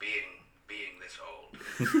 Being this old.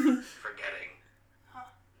 Forgetting.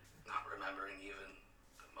 Not remembering even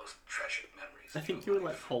the most treasured memories. I of think your you were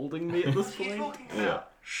like life. holding me at this What are you point. talking Yeah.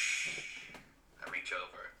 about? Shh. I reach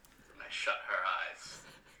over and I shut her eyes.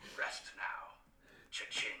 Rest now.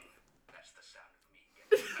 Cha-ching. That's the sound of me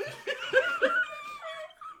getting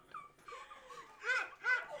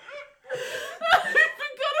I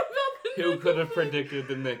forgot about the Who could have predicted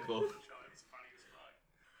the nickel? And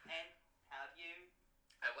how do you...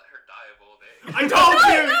 I let her die of old age. I told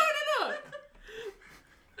you! No.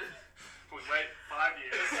 We wait 5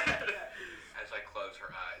 years. As I close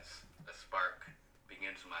her eyes, a spark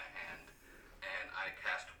begins in my hand, and I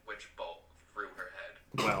cast Witch Bolt through her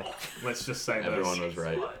head. Well, let's just say Everyone this. was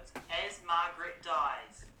right. Explodes as Margaret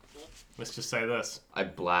dies. Let's just say this. I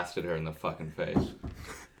blasted her in the fucking face.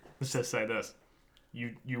 Let's just say this.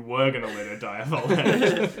 You were gonna let her die of old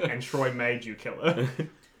age, and Troy made you kill her.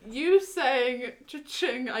 You saying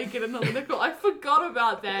cha-ching, I get another nickel. I forgot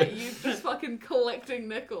about that. You just fucking collecting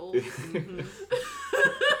nickels. And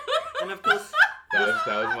of course, That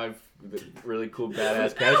was my really cool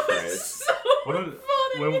badass catchphrase. So What did-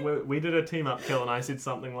 funny. when we did a team up kill, and I said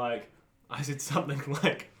something like,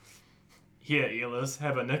 "Here, Elis,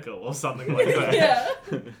 have a nickel," or something like that. Yeah.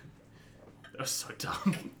 That was so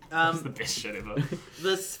dumb. That's the best shit ever.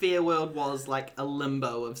 the sphere world was like a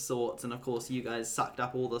limbo of sorts, and of course, you guys sucked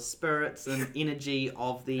up all the spirits and energy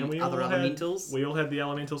of the And we other all elementals. we all had the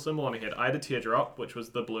elemental symbol on our head. I had a teardrop, which was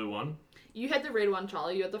the blue one, You had the red one,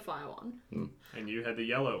 Charlie. You had the fire one. and you had the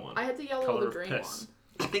yellow one. I had the yellow Colour or the of green piss.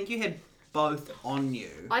 one. I think you had both on you.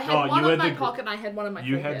 I had Oh, one you in had my the gr- pocket and I had one in my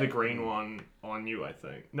You forehead. had the green one on you, I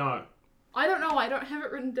think. No, I don't know. I don't have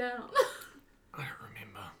it written down. I don't remember.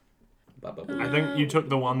 Ba-ba-boo. I think you took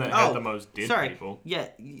the one that had the most dead sorry. people.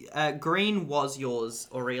 Yeah, green was yours,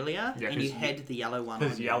 Aurelia, Yeah, and 'cause you had the yellow one.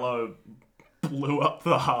 Because on you. yellow blew up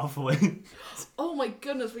the halfling. Oh my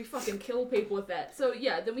goodness, we fucking kill people with that. So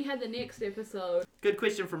yeah, then we had the next episode. Good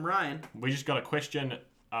question from Ryan. We just got a question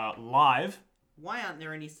live. Why aren't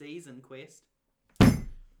there any C's in Quest?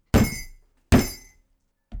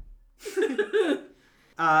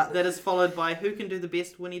 That is followed by who can do the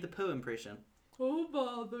best Winnie the Pooh impression? Oh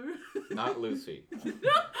bother. Not Lucy. You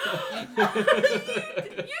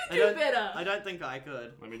I do don't- better. I don't think I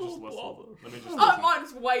could. Let me just listen. bother. Let me just Oh, listen.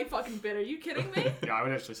 mine's way fucking better. Are you kidding me? Yeah, I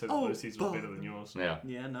would actually say that Oh, Lucy's was better than yours. Yeah.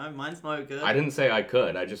 Yeah, no, mine's no good. I didn't say I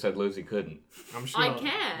could. I just said Lucy couldn't. I'm sure. I let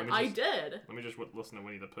can. me I just- did. Let me just listen to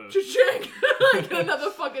Winnie the Pooh. Cha-ching. I get another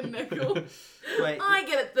fucking nickel. Wait, I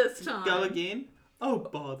get it this time. go again. Oh,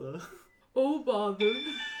 bother. Oh bother.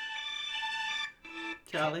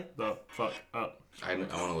 Charlie? The fuck up. I want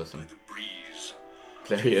to listen. The breeze.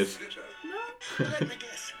 There he is. Let me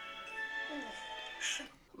guess.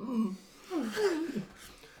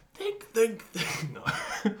 Think. No.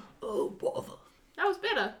 Oh bother. That was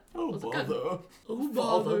better. Oh Was it good? bother. Oh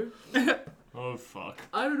bother. Oh fuck.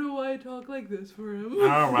 I don't know why I talk like this for him.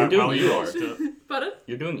 All right, doing well, you Eeyore. lost it. Pardon?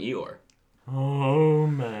 You're doing Eeyore. Oh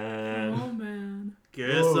man. Oh man.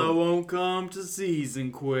 Guess Whoa. I won't come to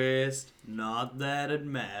Season Quest. Not that it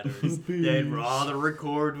matters. They'd rather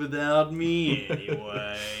record without me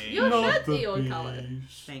anyway. Your shirt's Eeyore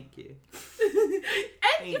colours. Thank you.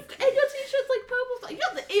 And your t-shirt's like purple. You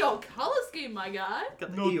got the Eeyore colour scheme, my guy.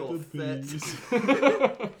 Got the Not eel the fit. bees.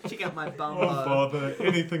 Check out my bum. Oh bother.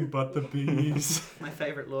 Anything but the bees. My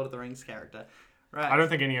favourite Lord of the Rings character. Right. I don't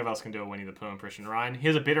think any of us can do a Winnie the Pooh impression, Ryan.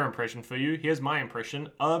 Here's a better impression for you. Here's my impression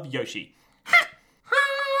of Yoshi.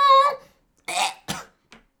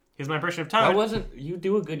 Here's my impression of Toad. That wasn't. You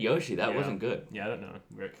do a good Yoshi. That Yeah. wasn't good. Yeah, I don't know.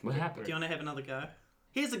 Rick. What happened? Do you want to have another go?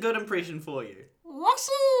 Here's a good impression for you.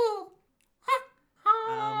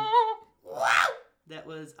 That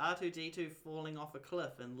was R2-D2 falling off a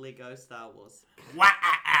cliff in Lego Star Wars.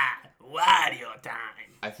 Wario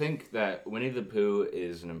time. I think that Winnie the Pooh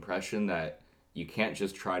is an impression that you can't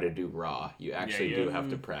just try to do raw. You actually do have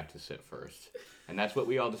to practice it first. And that's what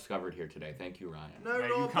we all discovered here today. Thank you, Ryan. No Yeah,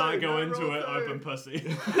 you can't go into it open pussy.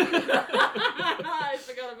 I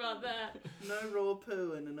forgot about that. No raw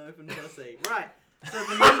poo in an open pussy. Right.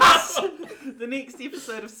 So the next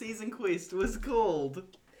episode of Season Quest was called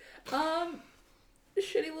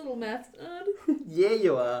a shitty little math nerd. Yeah,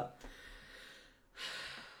 you are.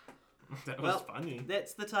 That was Well, funny.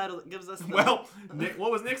 that's the title that gives us the... Well,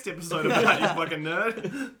 what was next episode about, you fucking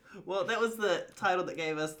nerd? Well, that was the title that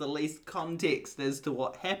gave us the least context as to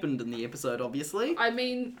what happened in the episode, obviously. I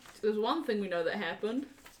mean, there's one thing we know that happened.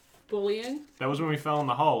 Bullying. That was when we fell in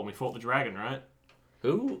the hole and we fought the dragon, right?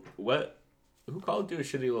 Who called you a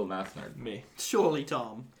shitty little math nerd? Me. Surely,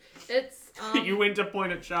 Tom. It's, You went to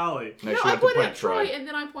point at Charlie. No, No, she I went to pointed point at Troy Troy. and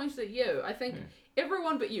then I pointed at you. I think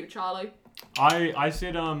everyone but you, Charlie. I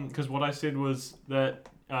said, because what I said was that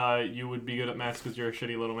you would be good at maths because you're a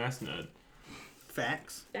shitty little maths nerd.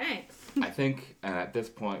 Facts. Thanks. I think at this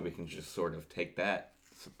point we can just sort of take that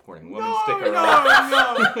supporting women No, stick no, around.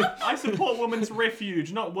 no! I support women's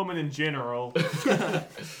refuge, not women in general.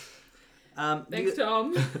 Thanks,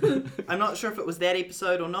 Tom. I'm not sure if it was that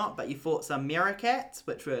episode or not, but you fought some Mericats,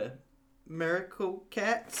 which were miracle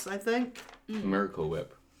cats, I think. Miracle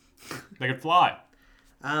Whip. They could fly.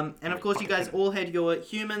 And of course, you guys all had your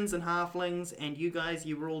humans and halflings, and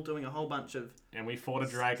you were all doing a whole bunch of... And we fought a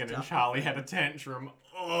dragon and Stuff. Charlie had a tantrum.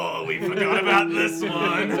 Oh, we forgot about this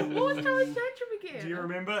one. What was Charlie's tantrum again? Do you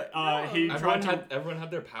remember? He Everyone tried to... Everyone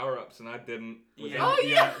had their power ups and I didn't. Was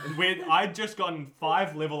Yeah. When I'd just gotten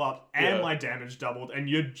 5 level up and Yeah. my damage doubled, and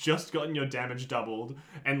you'd just gotten your damage doubled,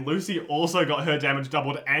 and Lucy also got her damage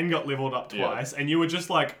doubled and got leveled up Yeah. twice, and you were just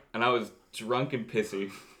like, And I was drunk and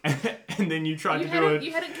pissy. and then you tried You to do it,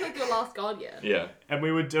 hadn't killed your last god yet. Yeah. and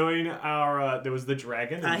we were doing our, there was the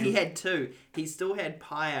dragon. he had two. He still had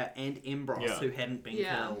Pyre and Embros, Yeah. who hadn't been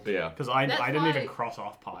Yeah. killed. Yeah. Because I That's didn't why- even cross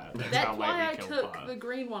off Pyre. That's, That's how late why I we killed took Pyre. the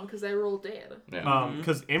green one, because they were all dead. Yeah.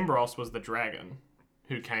 Because Embros was the dragon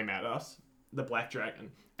who came at us, the black dragon,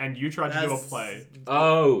 and you tried to do a That's- play.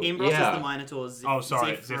 Oh, Embros yeah. is the Minotaur's. Oh,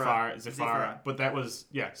 sorry, Zephyra. Zephyra. But that was,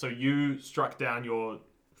 yeah, so you struck down your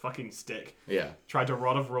fucking stick, Yeah. tried to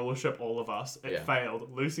rod of rulership all of us. It Yeah.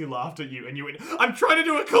 failed. Lucy laughed at you, and you went, I'm trying to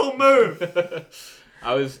do a cool move!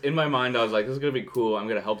 I was in my mind. I was like, "This is gonna be cool. I'm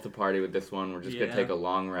gonna help the party with this one. We're just Yeah. gonna take a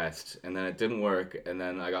long rest." And then it didn't work. And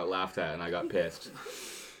then I got laughed at, and I got pissed.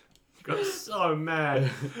 Got so mad.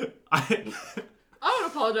 I, I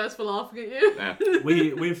want to apologize for laughing at you. Yeah.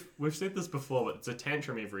 we've said this before, but it's a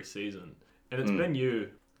tantrum every season. And it's been you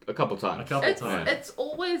A couple times. a couple It's, times. it's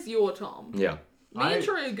always your Tom. Yeah. Me and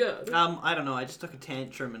Troy are good. I don't know. I just took a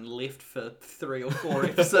tantrum and left for 3 or 4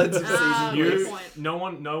 episodes of season. Good You, point. no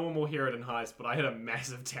one will hear it in Heist, but I had a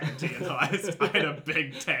massive tanty in Heist. I had a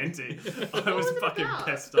big tanty. I was was it fucking about?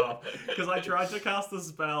 pissed off because I tried to cast the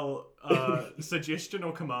spell, suggestion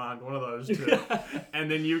or command, one of those two,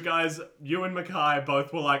 and then you and Mackay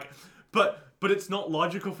both were like, but it's not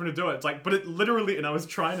logical for him to do it. It's like, but it literally, and I was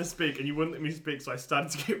trying to speak and you wouldn't let me speak, so I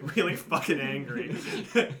started to get really fucking angry.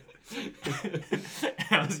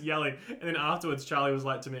 I was yelling, and then afterwards Charlie was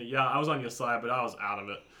like to me, yeah, I was on your side, but I was out of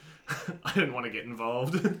it. I didn't want to get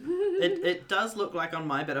involved. It does look like on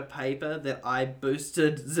my bit of paper that I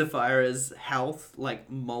boosted Zephyra's health like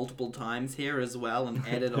multiple times here as well and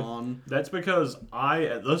added on. That's because I,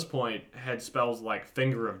 at this point, had spells like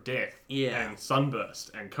Finger of Death Yeah. and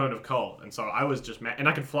Sunburst and Cone of Cold, and so I was just and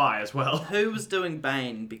I could fly as well. Who was doing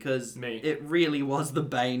Bane? Because Me. it really was the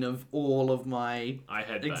bane of all of my I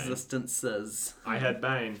had Bane. existences. I had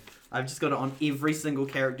Bane. I've just got it on every single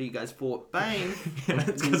character you guys fought. Bane.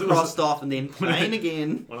 That's 'cause And it was crossed off and then Bane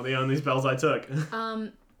again. one of the only spells I took.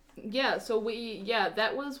 Yeah, so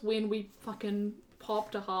that was when we fucking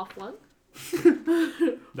popped a halfling.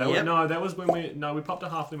 That was when we popped a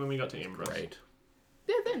halfling when we got to Embrus. Right.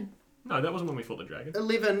 Yeah, then. No, that wasn't when we fought the dragon.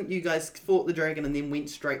 11, you guys fought the dragon and then went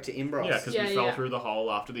straight to Embros. Yeah, because Yeah, we fell yeah. through the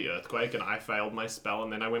hole after the earthquake, and I failed my spell,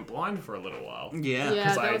 and then I went blind for a little while. Yeah. Yeah.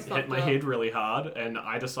 Because that I was hit fucked my up. head really hard, and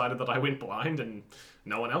I decided that I went blind, and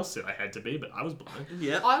no one else said I had to be, but I was blind.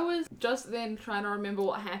 Yep. I was just then trying to remember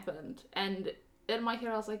what happened, and in my head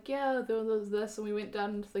I was like, yeah, there was this, and we went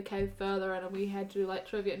down into the cave further, and we had to do like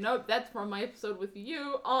trivia. Nope, that's from my episode with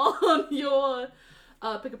you on your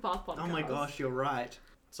Pick a Path podcast. Oh my gosh, you're right.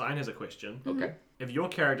 Cyan has a question. Okay. If your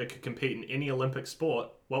character could compete in any Olympic sport,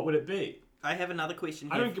 what would it be? I have another question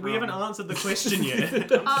I here. don't. We from- haven't answered the question yet.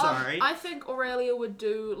 I'm sorry. I think Aurelia would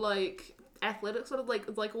do like athletics, sort of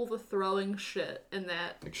like all the throwing shit in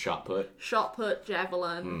that Like shot put. shot put,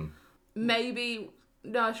 javelin, maybe.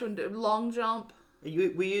 No, she wouldn't do long jump. Were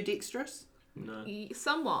you dexterous? No.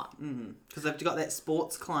 Somewhat. Because I've got that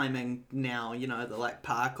sports climbing now, you know, the like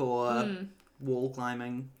parkour, wall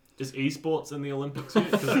climbing. Is esports in the Olympics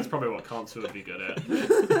yet? Because that's probably what Consu would be good at.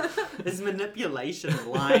 There's manipulation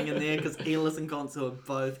lying in there because Elis and Consu are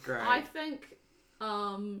both great. I think,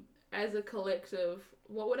 as a collective,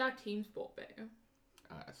 what would our team sport be?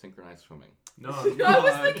 Synchronized swimming. No. I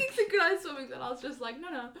was thinking synchronized swimming, and I was just like,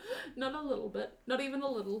 no, not a little bit, not even a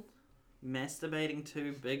little. Masturbating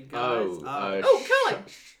to big guys. Oh, curling.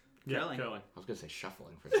 Yeah, Curling. curling. I was gonna say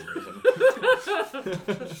shuffling for some reason.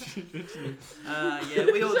 Yeah,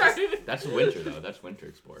 we all just... Sorry. That's winter though. That's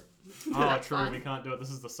winter sport. Oh, That's true. fine. We can't do it.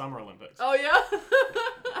 This is the Summer Olympics. Oh yeah.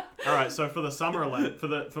 All right. So for the Summer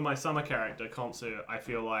for my summer character Konsu, I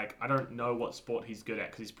feel like I don't know what sport he's good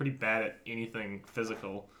at because he's pretty bad at anything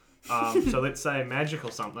physical. So let's say magic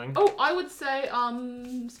or something. Oh, I would say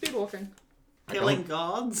speed walking. Killing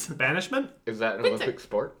gods. Banishment. Is that an Fencing. Olympic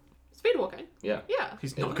sport? Speed walking. Yeah. Yeah.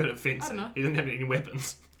 He's not good at fencing. know. He doesn't have any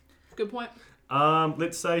weapons. Good point.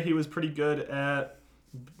 Let's say he was pretty good at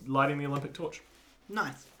lighting the Olympic torch.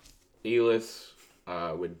 Nice. Elis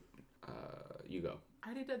would you go. I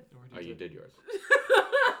already did. Oh, you did yours.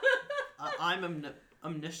 I'm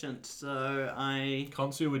omniscient, so I...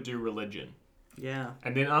 Konsu would do religion. Yeah.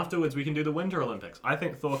 And then afterwards we can do the Winter Olympics. I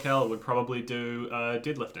think Thorkel would probably do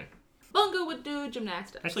deadlifting. Bungo would do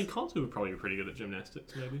gymnastics. Actually, Konsu would probably be pretty good at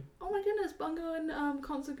gymnastics, maybe. Oh my goodness, Bungo and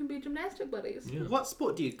Konsu can be gymnastic buddies. Yeah. What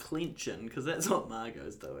sport do you clench in? Because that's what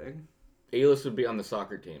Margot's doing. Elis would be on the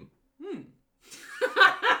soccer team.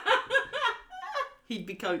 He'd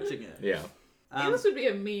be coaching it. Yeah. This would be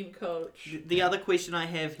a mean coach. The other question I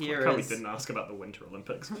have here We is... didn't ask about the Winter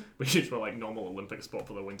Olympics. We just were like normal Olympic sport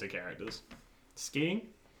for the winter characters. Skiing?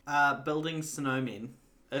 building snowmen.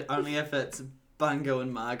 Only if it's Bungo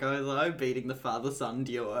and Margot, though, beating the father-son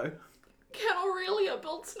duo. Can Aurelia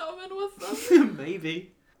build snowmen with them?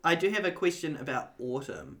 Maybe. I do have a question about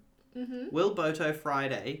Autumn. Mm-hmm. Will Boto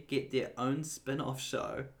Friday get their own spin-off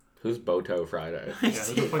show? Who's Boto Friday? Yeah,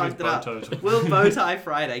 who the fuck is Fucked it up. Boto? Will Bowtie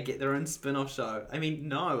Friday get their own spin-off show? I mean,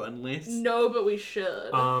 no, unless... No, but we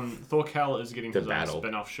should. Thorkel is getting The his own battle.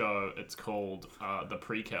 spin-off show. It's called The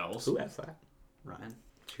Precals. Who asked that? Ryan.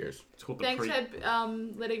 Cheers. It's called Thanks The for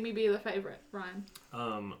letting me be the favourite, Ryan.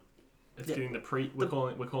 It's Yeah. getting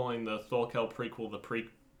we're calling the Thorkel prequel The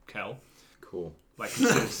Prequel, Cool. like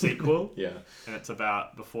instead of sequel. Yeah. And it's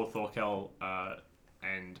about before Thorkel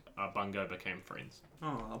and Bungo became friends.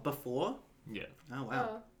 Oh, before? Yeah. Oh,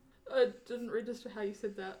 wow. I didn't register how you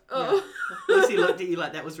said that. Oh. Lucy looked at you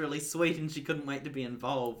like that was really sweet and she couldn't wait to be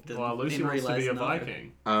involved. And Well, Lucy then wants to be a realised no.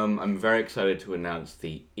 Viking. I'm very excited to announce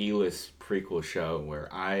the Elis prequel show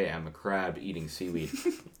where I am a crab eating seaweed.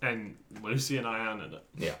 And Lucy and I aren't in it.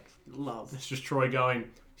 Yeah. Love. It's just Troy going,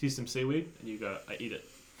 see some seaweed, and you go, I eat it.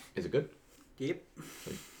 Is it good? Yep.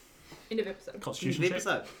 End of episode. Constitution The check.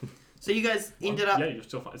 episode. So you guys ended up Yeah, you're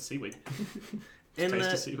still fine. It's seaweed. in tasty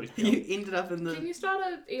the... seaweed. You ended up in Can the... you start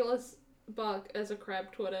a Elis bug as a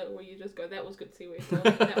crab Twitter where you just go, that was good seaweed. Or,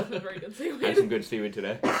 that was a very good Had seaweed. some good seaweed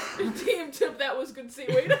today. Team tip, that was good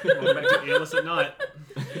seaweed. Welcome back to Earless at Night.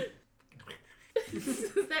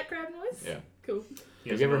 Is that crab noise? Yeah. Cool.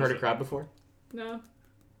 Have you ever heard of crab before? No.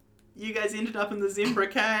 You guys ended up in the Zembra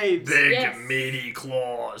Caves. Big Yes. meaty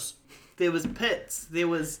claws. There was pits. There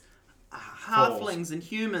was halflings and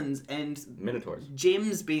humans and Minotaurs.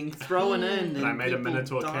 gems being thrown in. And I made a people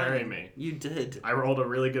Minotaur dying. carry me. You did. I rolled a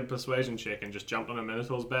really good persuasion check and just jumped on a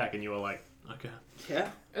Minotaur's back, and you were like, okay. Yeah.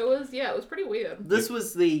 It was pretty weird. This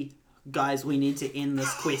was the... Guys, we need to end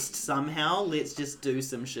this quest somehow. Let's just do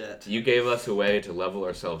some shit. You gave us a way to level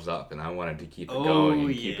ourselves up, and I wanted to keep it Oh, going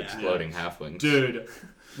and keep yeah. exploding halflings. Dude,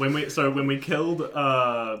 when we killed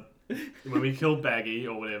Baggy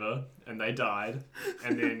or whatever, and they died,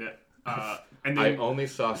 and then I only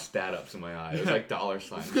saw stat ups in my eye. It was like dollar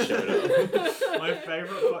signs showed up. my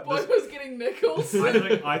favorite. Boy was getting nickels.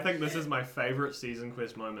 I think this is my favorite season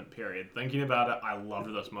quest moment, period. Thinking about it, I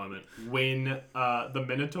loved this moment. When the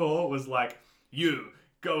Minotaur was like, you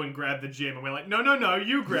go and grab the gem. And we're like, no,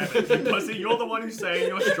 you grab it. You pussy, you're the one who's saying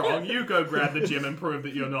you're strong. You go grab the gem and prove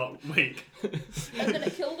that you're not weak. And then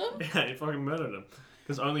it killed him? Yeah, it fucking murdered him.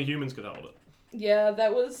 Because only humans could hold it. Yeah,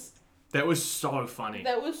 that was so funny.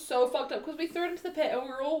 so fucked up because we threw it into the pit and we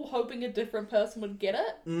were all hoping a different person would get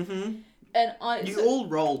it. Mm-hmm. And You all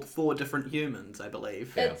rolled 4 different humans, I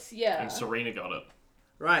believe. It's, yeah. And Serena got it.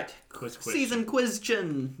 Right. Quiz. Season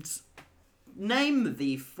questions. Name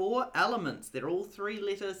the 4 elements. They're all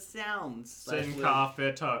 3-letter sounds. Sin car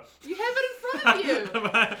feto. You have it in front of you.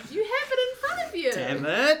 You have it in front of you. Damn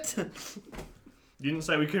it. You didn't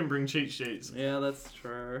say we couldn't bring cheat sheets. Yeah, that's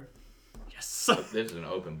true. Yes. This is an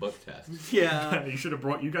open book test. Yeah. You guys should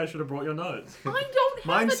have brought your notes. I don't have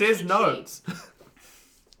Mine a says cheat notes.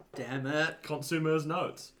 Damn it. Consumers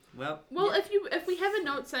notes. Well, Well, if we have a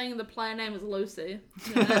note saying the player name is Lucy,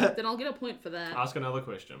 then I'll get a point for that. Ask another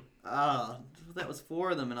question. that was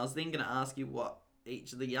 4 of them, and I was then going to ask you what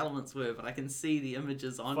each of the elements were, but I can see the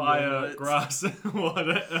images on your Fire, notes. grass,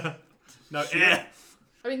 water. No, air.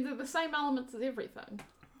 I mean, they're the same elements as everything.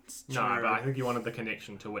 No, but I think you wanted the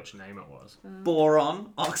connection to which name it was.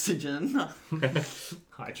 Boron, oxygen.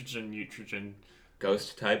 Hydrogen, nitrogen.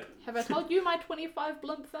 Ghost type. Have I told you my 25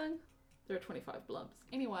 blimp thing? There are 25 blimps.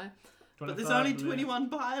 Anyway. But there's only 21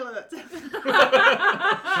 pilots.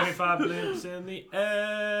 25 blimps in the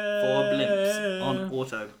air. 4 blimps on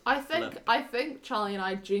auto. I think Charlie and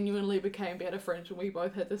I genuinely became better friends when we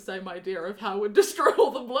both had the same idea of how we'd destroy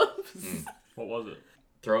all the blimps. What was it?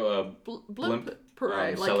 Throw a Blimp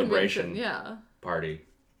parade, like celebration. convention, yeah. party.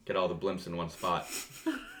 Get all the blimps in one spot.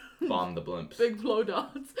 Bomb the blimps. Big blow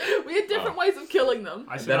darts. We had different ways of killing them.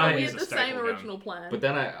 I said Then I we use had a the same staple original gun. plan. But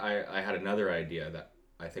then I had another idea that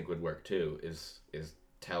I think would work too, is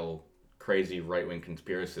tell crazy right-wing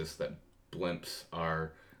conspiracists that blimps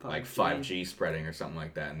are like 5G spreading or something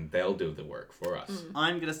like that, and they'll do the work for us.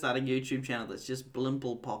 I'm going to start a YouTube channel that's just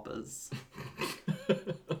Blimple Poppers.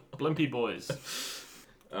 Blimpy boys.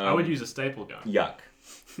 I would use a staple gun. Yuck.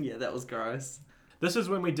 Yeah, that was gross. This is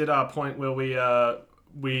when we did our point where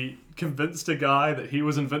we convinced a guy that he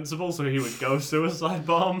was invincible, so he would go suicide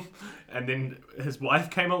bomb, and then his wife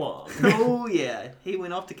came along. Oh, yeah. He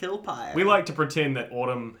went off to kill Pyre. We like to pretend that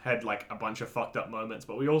Autumn had like a bunch of fucked up moments,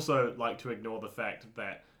 but we also like to ignore the fact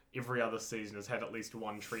that every other season has had at least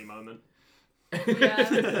one tree moment,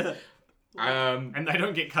 yeah. and they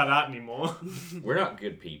don't get cut out anymore. We're not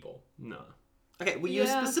good people. No. Okay, well, you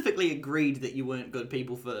Yeah. specifically agreed that you weren't good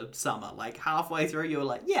people for Summer. Like, halfway through, you were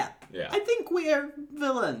like, yeah, Yeah. I think we're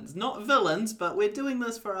villains. Not villains, but we're doing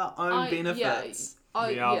this for our own benefits.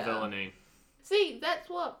 We are villainy. See, that's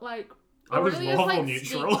what, like... I was Aurelia's, lawful like,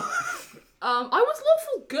 neutral. I was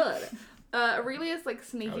lawful good. Aurelia's, like,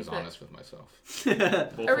 sneaky I was thing. honest with myself.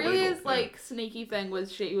 Lawful Aurelia's, evil. like, sneaky thing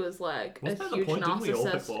was she was, like, Wasn't a that the huge point? Didn't we all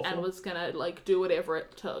pick narcissist lawful? and was gonna, like, do whatever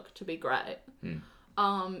it took to be great.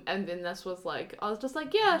 And then this was, like, I was just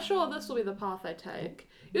like, yeah, sure, this will be the path I take.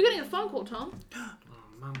 You're getting a phone call, Tom. Oh,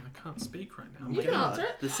 Mum, I can't speak right now. You can answer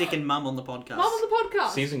it. The second mum on the podcast. Mom on the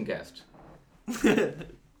podcast. Season guest. Hi,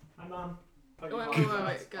 Mum. Wait, I'll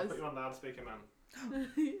guys. put you on loudspeaker, Mum.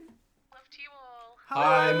 Love to you all.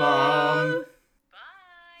 Hi, Mom.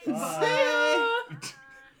 Bye.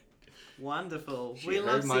 Wonderful. She we heard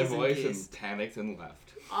love my season voice guests. and panicked and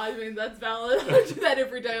left. I mean, that's valid. I do that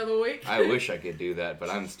every day of the week. I wish I could do that, but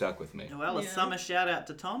I'm stuck with me. Well, a Yeah. summer shout out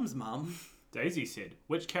to Tom's mum. Daisy said,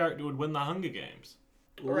 which character would win the Hunger Games?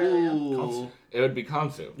 Aurelia. Ooh. It would be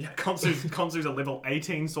Kansu. Yeah, Konsu's a level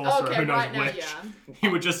 18 sorcerer, Okay, who knows right now, which. yeah. He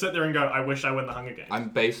would just sit there and go, I wish I win the Hunger Games. I'm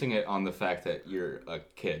basing it on the fact that you're a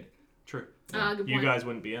kid. True. Good You point. guys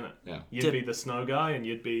wouldn't be in it. Yeah. You'd be the snow guy, and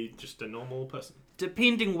you'd be just a normal person.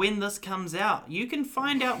 Depending when this comes out, you can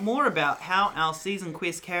find out more about how our season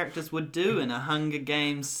quest characters would do in a Hunger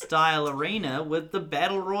Games style arena with the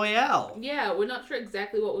Battle Royale. Yeah, we're not sure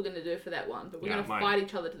exactly what we're going to do for that one, but we're Yeah, going to mine. fight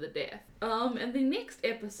each other to the death. And the next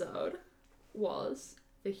episode was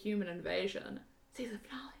the human invasion season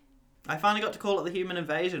finale. I finally got to call it the human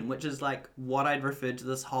invasion, which is like what I'd referred to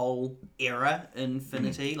this whole era,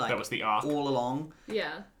 Infinity, like That was the arc. all along.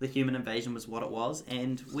 Yeah. The human invasion was what it was,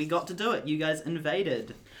 and we got to do it. You guys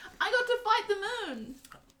invaded. I got to fight the moon.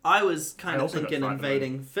 I was kind I of also got to thinking fight the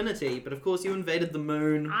invading Infinity, but of course you invaded the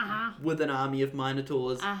moon with an army of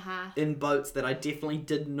Minotaurs in boats that I definitely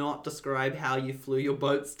did not describe how you flew your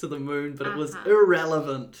boats to the moon, but it was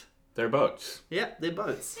irrelevant. They're boats. Yeah, they're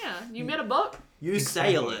boats. Yeah, you met a boat. You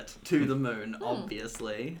sail it to the moon,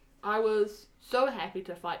 obviously. I was so happy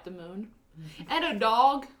to fight the moon. And a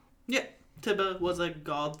dog. Yeah, Tibber was a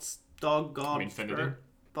dog god Infinity? spirit.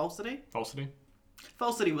 Falsity? Falsity?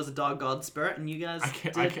 Falsity was a dog god spirit, and you guys I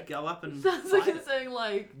can't- did go up and Sounds like fight you're saying,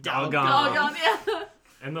 like, Doggone. doggone, yeah.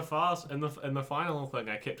 In the final thing,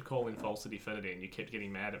 I kept calling Falsity Finity, and you kept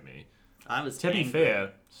getting mad at me. I was To be angry.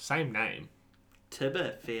 fair, same name.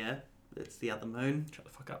 Tibber, fair. That's the other moon. Shut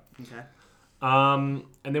the fuck up. Okay. And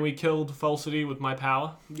then we killed Falsity with my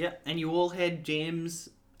power. Yep, and you all had gems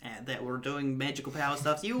that were doing magical power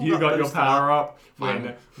stuff. So you all You got your boosted power up Fine.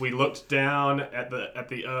 when we looked down at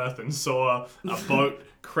the earth and saw a boat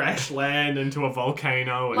crash land into a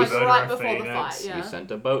volcano and Like, murder right a before the phoenix. fight, yeah. You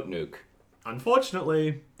sent a boat nuke.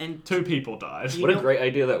 Unfortunately, And 2 people died. You What a know- great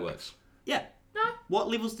idea that was. yeah. No. What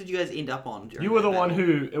levels did you guys end up on? During You were that the one battle?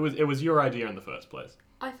 who it was your idea in the first place.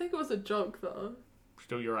 I think it was a joke, though.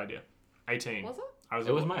 Still your idea. 18. Was it? I was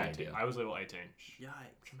It was level my 18. idea. I was level 18. Yikes.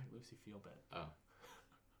 Should make Lucy feel bad. Oh.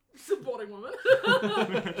 Supporting women.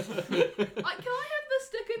 Like, can I have the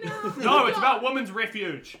sticker now? No, it's about women's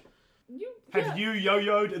refuge. Have yeah. you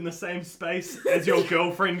yo-yoed in the same space as your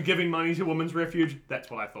girlfriend giving money to women's refuge? That's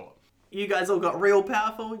what I thought. You guys all got real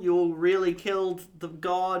powerful. You all really killed the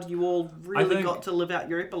god. You all really think- got to live out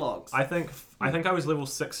your epilogues. I think I was level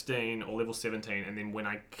 16 or level 17, and then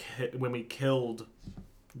when we killed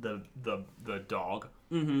the dog,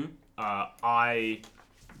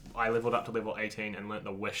 I leveled up to level 18 and learnt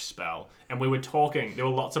the wish spell. And we were talking. There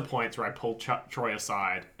were lots of points where I pulled Troy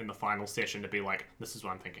aside in the final session to be like, "This is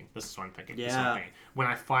what I'm thinking. This is what I'm thinking. This is what I'm Yeah. thinking." When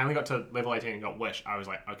I finally got to level 18 and got wish, I was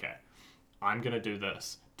like, "Okay, I'm gonna do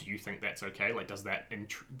this. Do you think that's okay? Like, does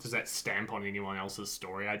that stamp on anyone else's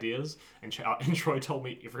story ideas?" And Troy told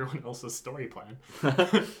me everyone else's story plan,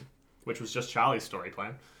 which was just Charlie's story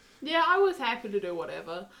plan. Yeah, I was happy to do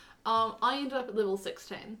whatever. I ended up at level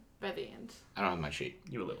 16 by the end. I don't have my sheet.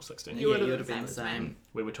 You were level 16. You would you have would've been been the the same as same. me.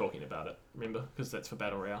 We were talking about it, remember? Because that's for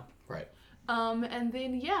Battle Royale. Right. And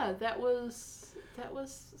then yeah, that was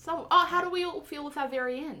some. Oh, how do we all feel with our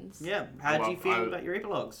very ends? Yeah. How did Well, you feel about your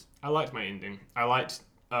epilogues? I liked my ending. I liked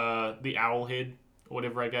the owl head, or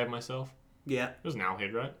whatever I gave myself. Yeah. It was an owl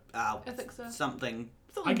head, right? I think so. Something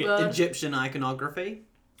Something get bird. Egyptian iconography.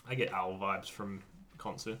 I get owl vibes from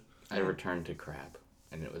Konsu. I returned to crab,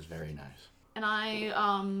 and it was very nice. And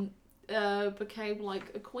I became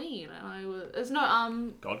like a queen, and I was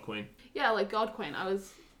God Queen. yeah, like God Queen. I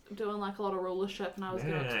was doing like a lot of rulership, and I was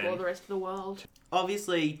going to explore Man. the rest of the world.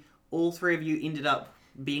 Obviously, all three of you ended up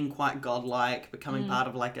being quite godlike, becoming part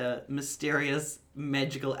of like a mysterious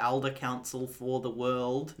magical elder council for the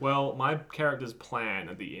world. Well, my character's plan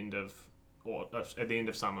at the end of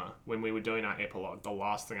summer, when we were doing our epilogue, the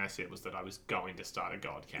last thing I said was that I was going to start a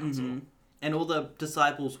god council. And all the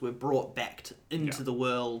disciples were brought back into the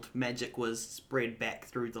world. Magic was spread back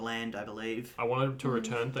through the land, I believe. I wanted to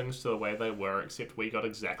return things to the way they were, except we got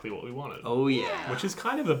exactly what we wanted. Oh yeah. Which is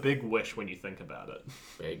kind of a big wish when you think about it.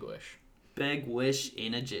 Big wish. Big wish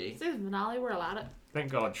energy. Season finale, we're allowed it.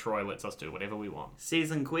 Thank God Troy lets us do whatever we want.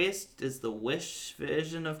 Season Quest is the Wish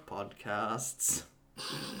version of podcasts.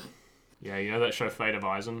 Yeah, you know that show Fate of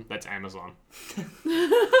Eisen? That's Amazon.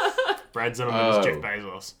 Brad Zimmerman is Jeff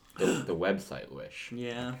Bezos. The website wish.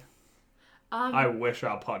 Yeah. I wish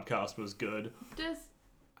our podcast was good. Just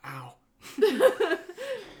Ow.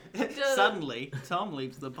 Suddenly, Tom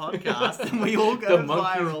leaves the podcast and we all The go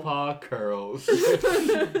monkey's viral. paw curls.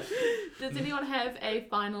 does anyone have a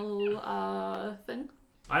final thing?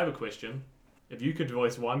 I have a question. If you could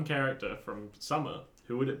voice one character from Summer,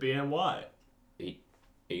 who would it be and why?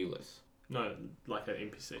 Elis. No, like an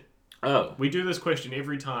NPC. Oh, We do this question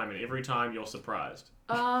every time, and every time you're surprised.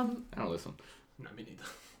 I don't listen. No, me neither.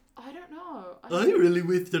 I don't know. I really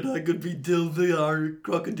wish that I could be Dilby our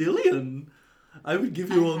crocodilian. I would give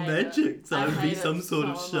you I all hate it. magic, so I I would be hate it some sort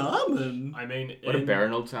of so much. shaman. I mean, What did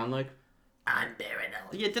Baranold sound like?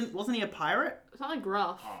 Yeah, wasn't he a pirate? Something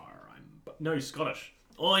gruff. No, he's Scottish.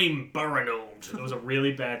 I'm Baranold. It was a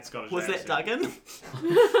really bad Scottish Was that accent.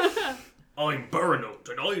 Duggan? I'm Baranold,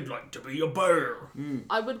 and I'd like to be a bear.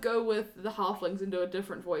 I would go with the halflings and do a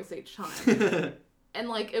different voice each time. And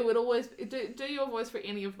like it would always do your voice for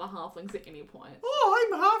any of the halflings at any point. Oh,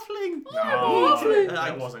 I'm halfling. No, I-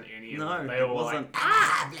 that wasn't any of No, them. They it were wasn't.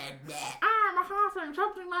 I'm a halfling,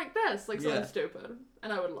 something like this, like something Yeah. stupid,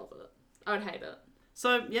 and I would love it. I would hate it.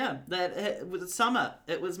 So yeah, that was summer.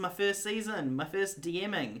 It was my first season, my first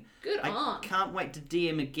DMing. Good I on. can't wait to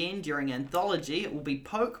DM again during Anthology. It will be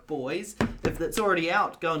Poke Boys. If it's already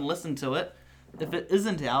out, go and listen to it. If it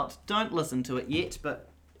isn't out, don't listen to it yet, but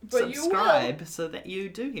But you subscribe so that you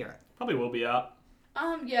do hear it. Probably will be out.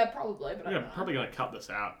 Yeah, probably, but I I'm don't know. probably going to cut this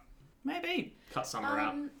out. Maybe. Cut Summer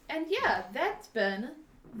out. And yeah, that's been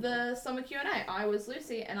the summer Q&A. I was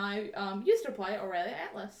Lucy, and I used to play Aurelia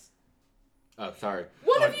Atlas. Oh, sorry.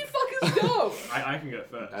 One of you fuckers go! I can go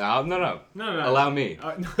first. No. No. Allow me.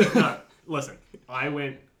 No, listen. I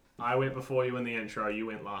went before you in the intro. You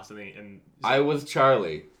went last in I was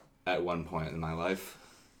Charlie at one point in my life,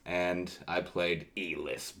 and I played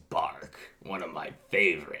Elis Bark, one of my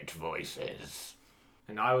favorite voices.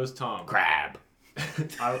 and I was Tom. Crab.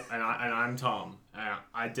 I'm Tom.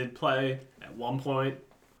 I did play at one point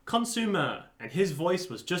Consumer, and his voice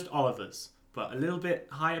was just Oliver's, but a little bit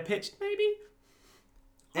higher pitched, maybe.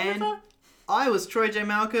 And Oliver? I was Troy J.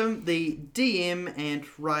 Malcolm, the DM and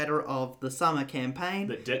writer of the summer campaign.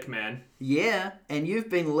 The Dick Man. Yeah, and you've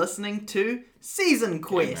been listening to Season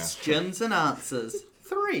Questions and Answers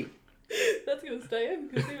 3. That's gonna stay in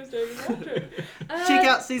because he was doing his outro. Check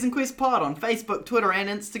out Season Quest Pod on Facebook, Twitter, and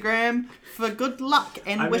Instagram for good luck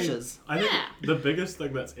and wishes. I think Yeah. the biggest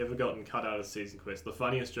thing that's ever gotten cut out of Season Quest, the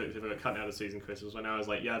funniest joke that ever got cut out of Season Quest was when I was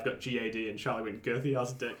like, yeah, I've got GAD, and Charlie went, girthy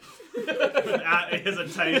ass dick. Without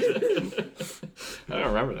hesitation. I don't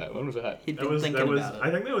remember that. When was that? He'd That been was, thinking that was, about it.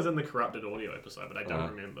 I think that was in the Corrupted Audio episode, but I don't Uh-huh.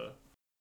 remember.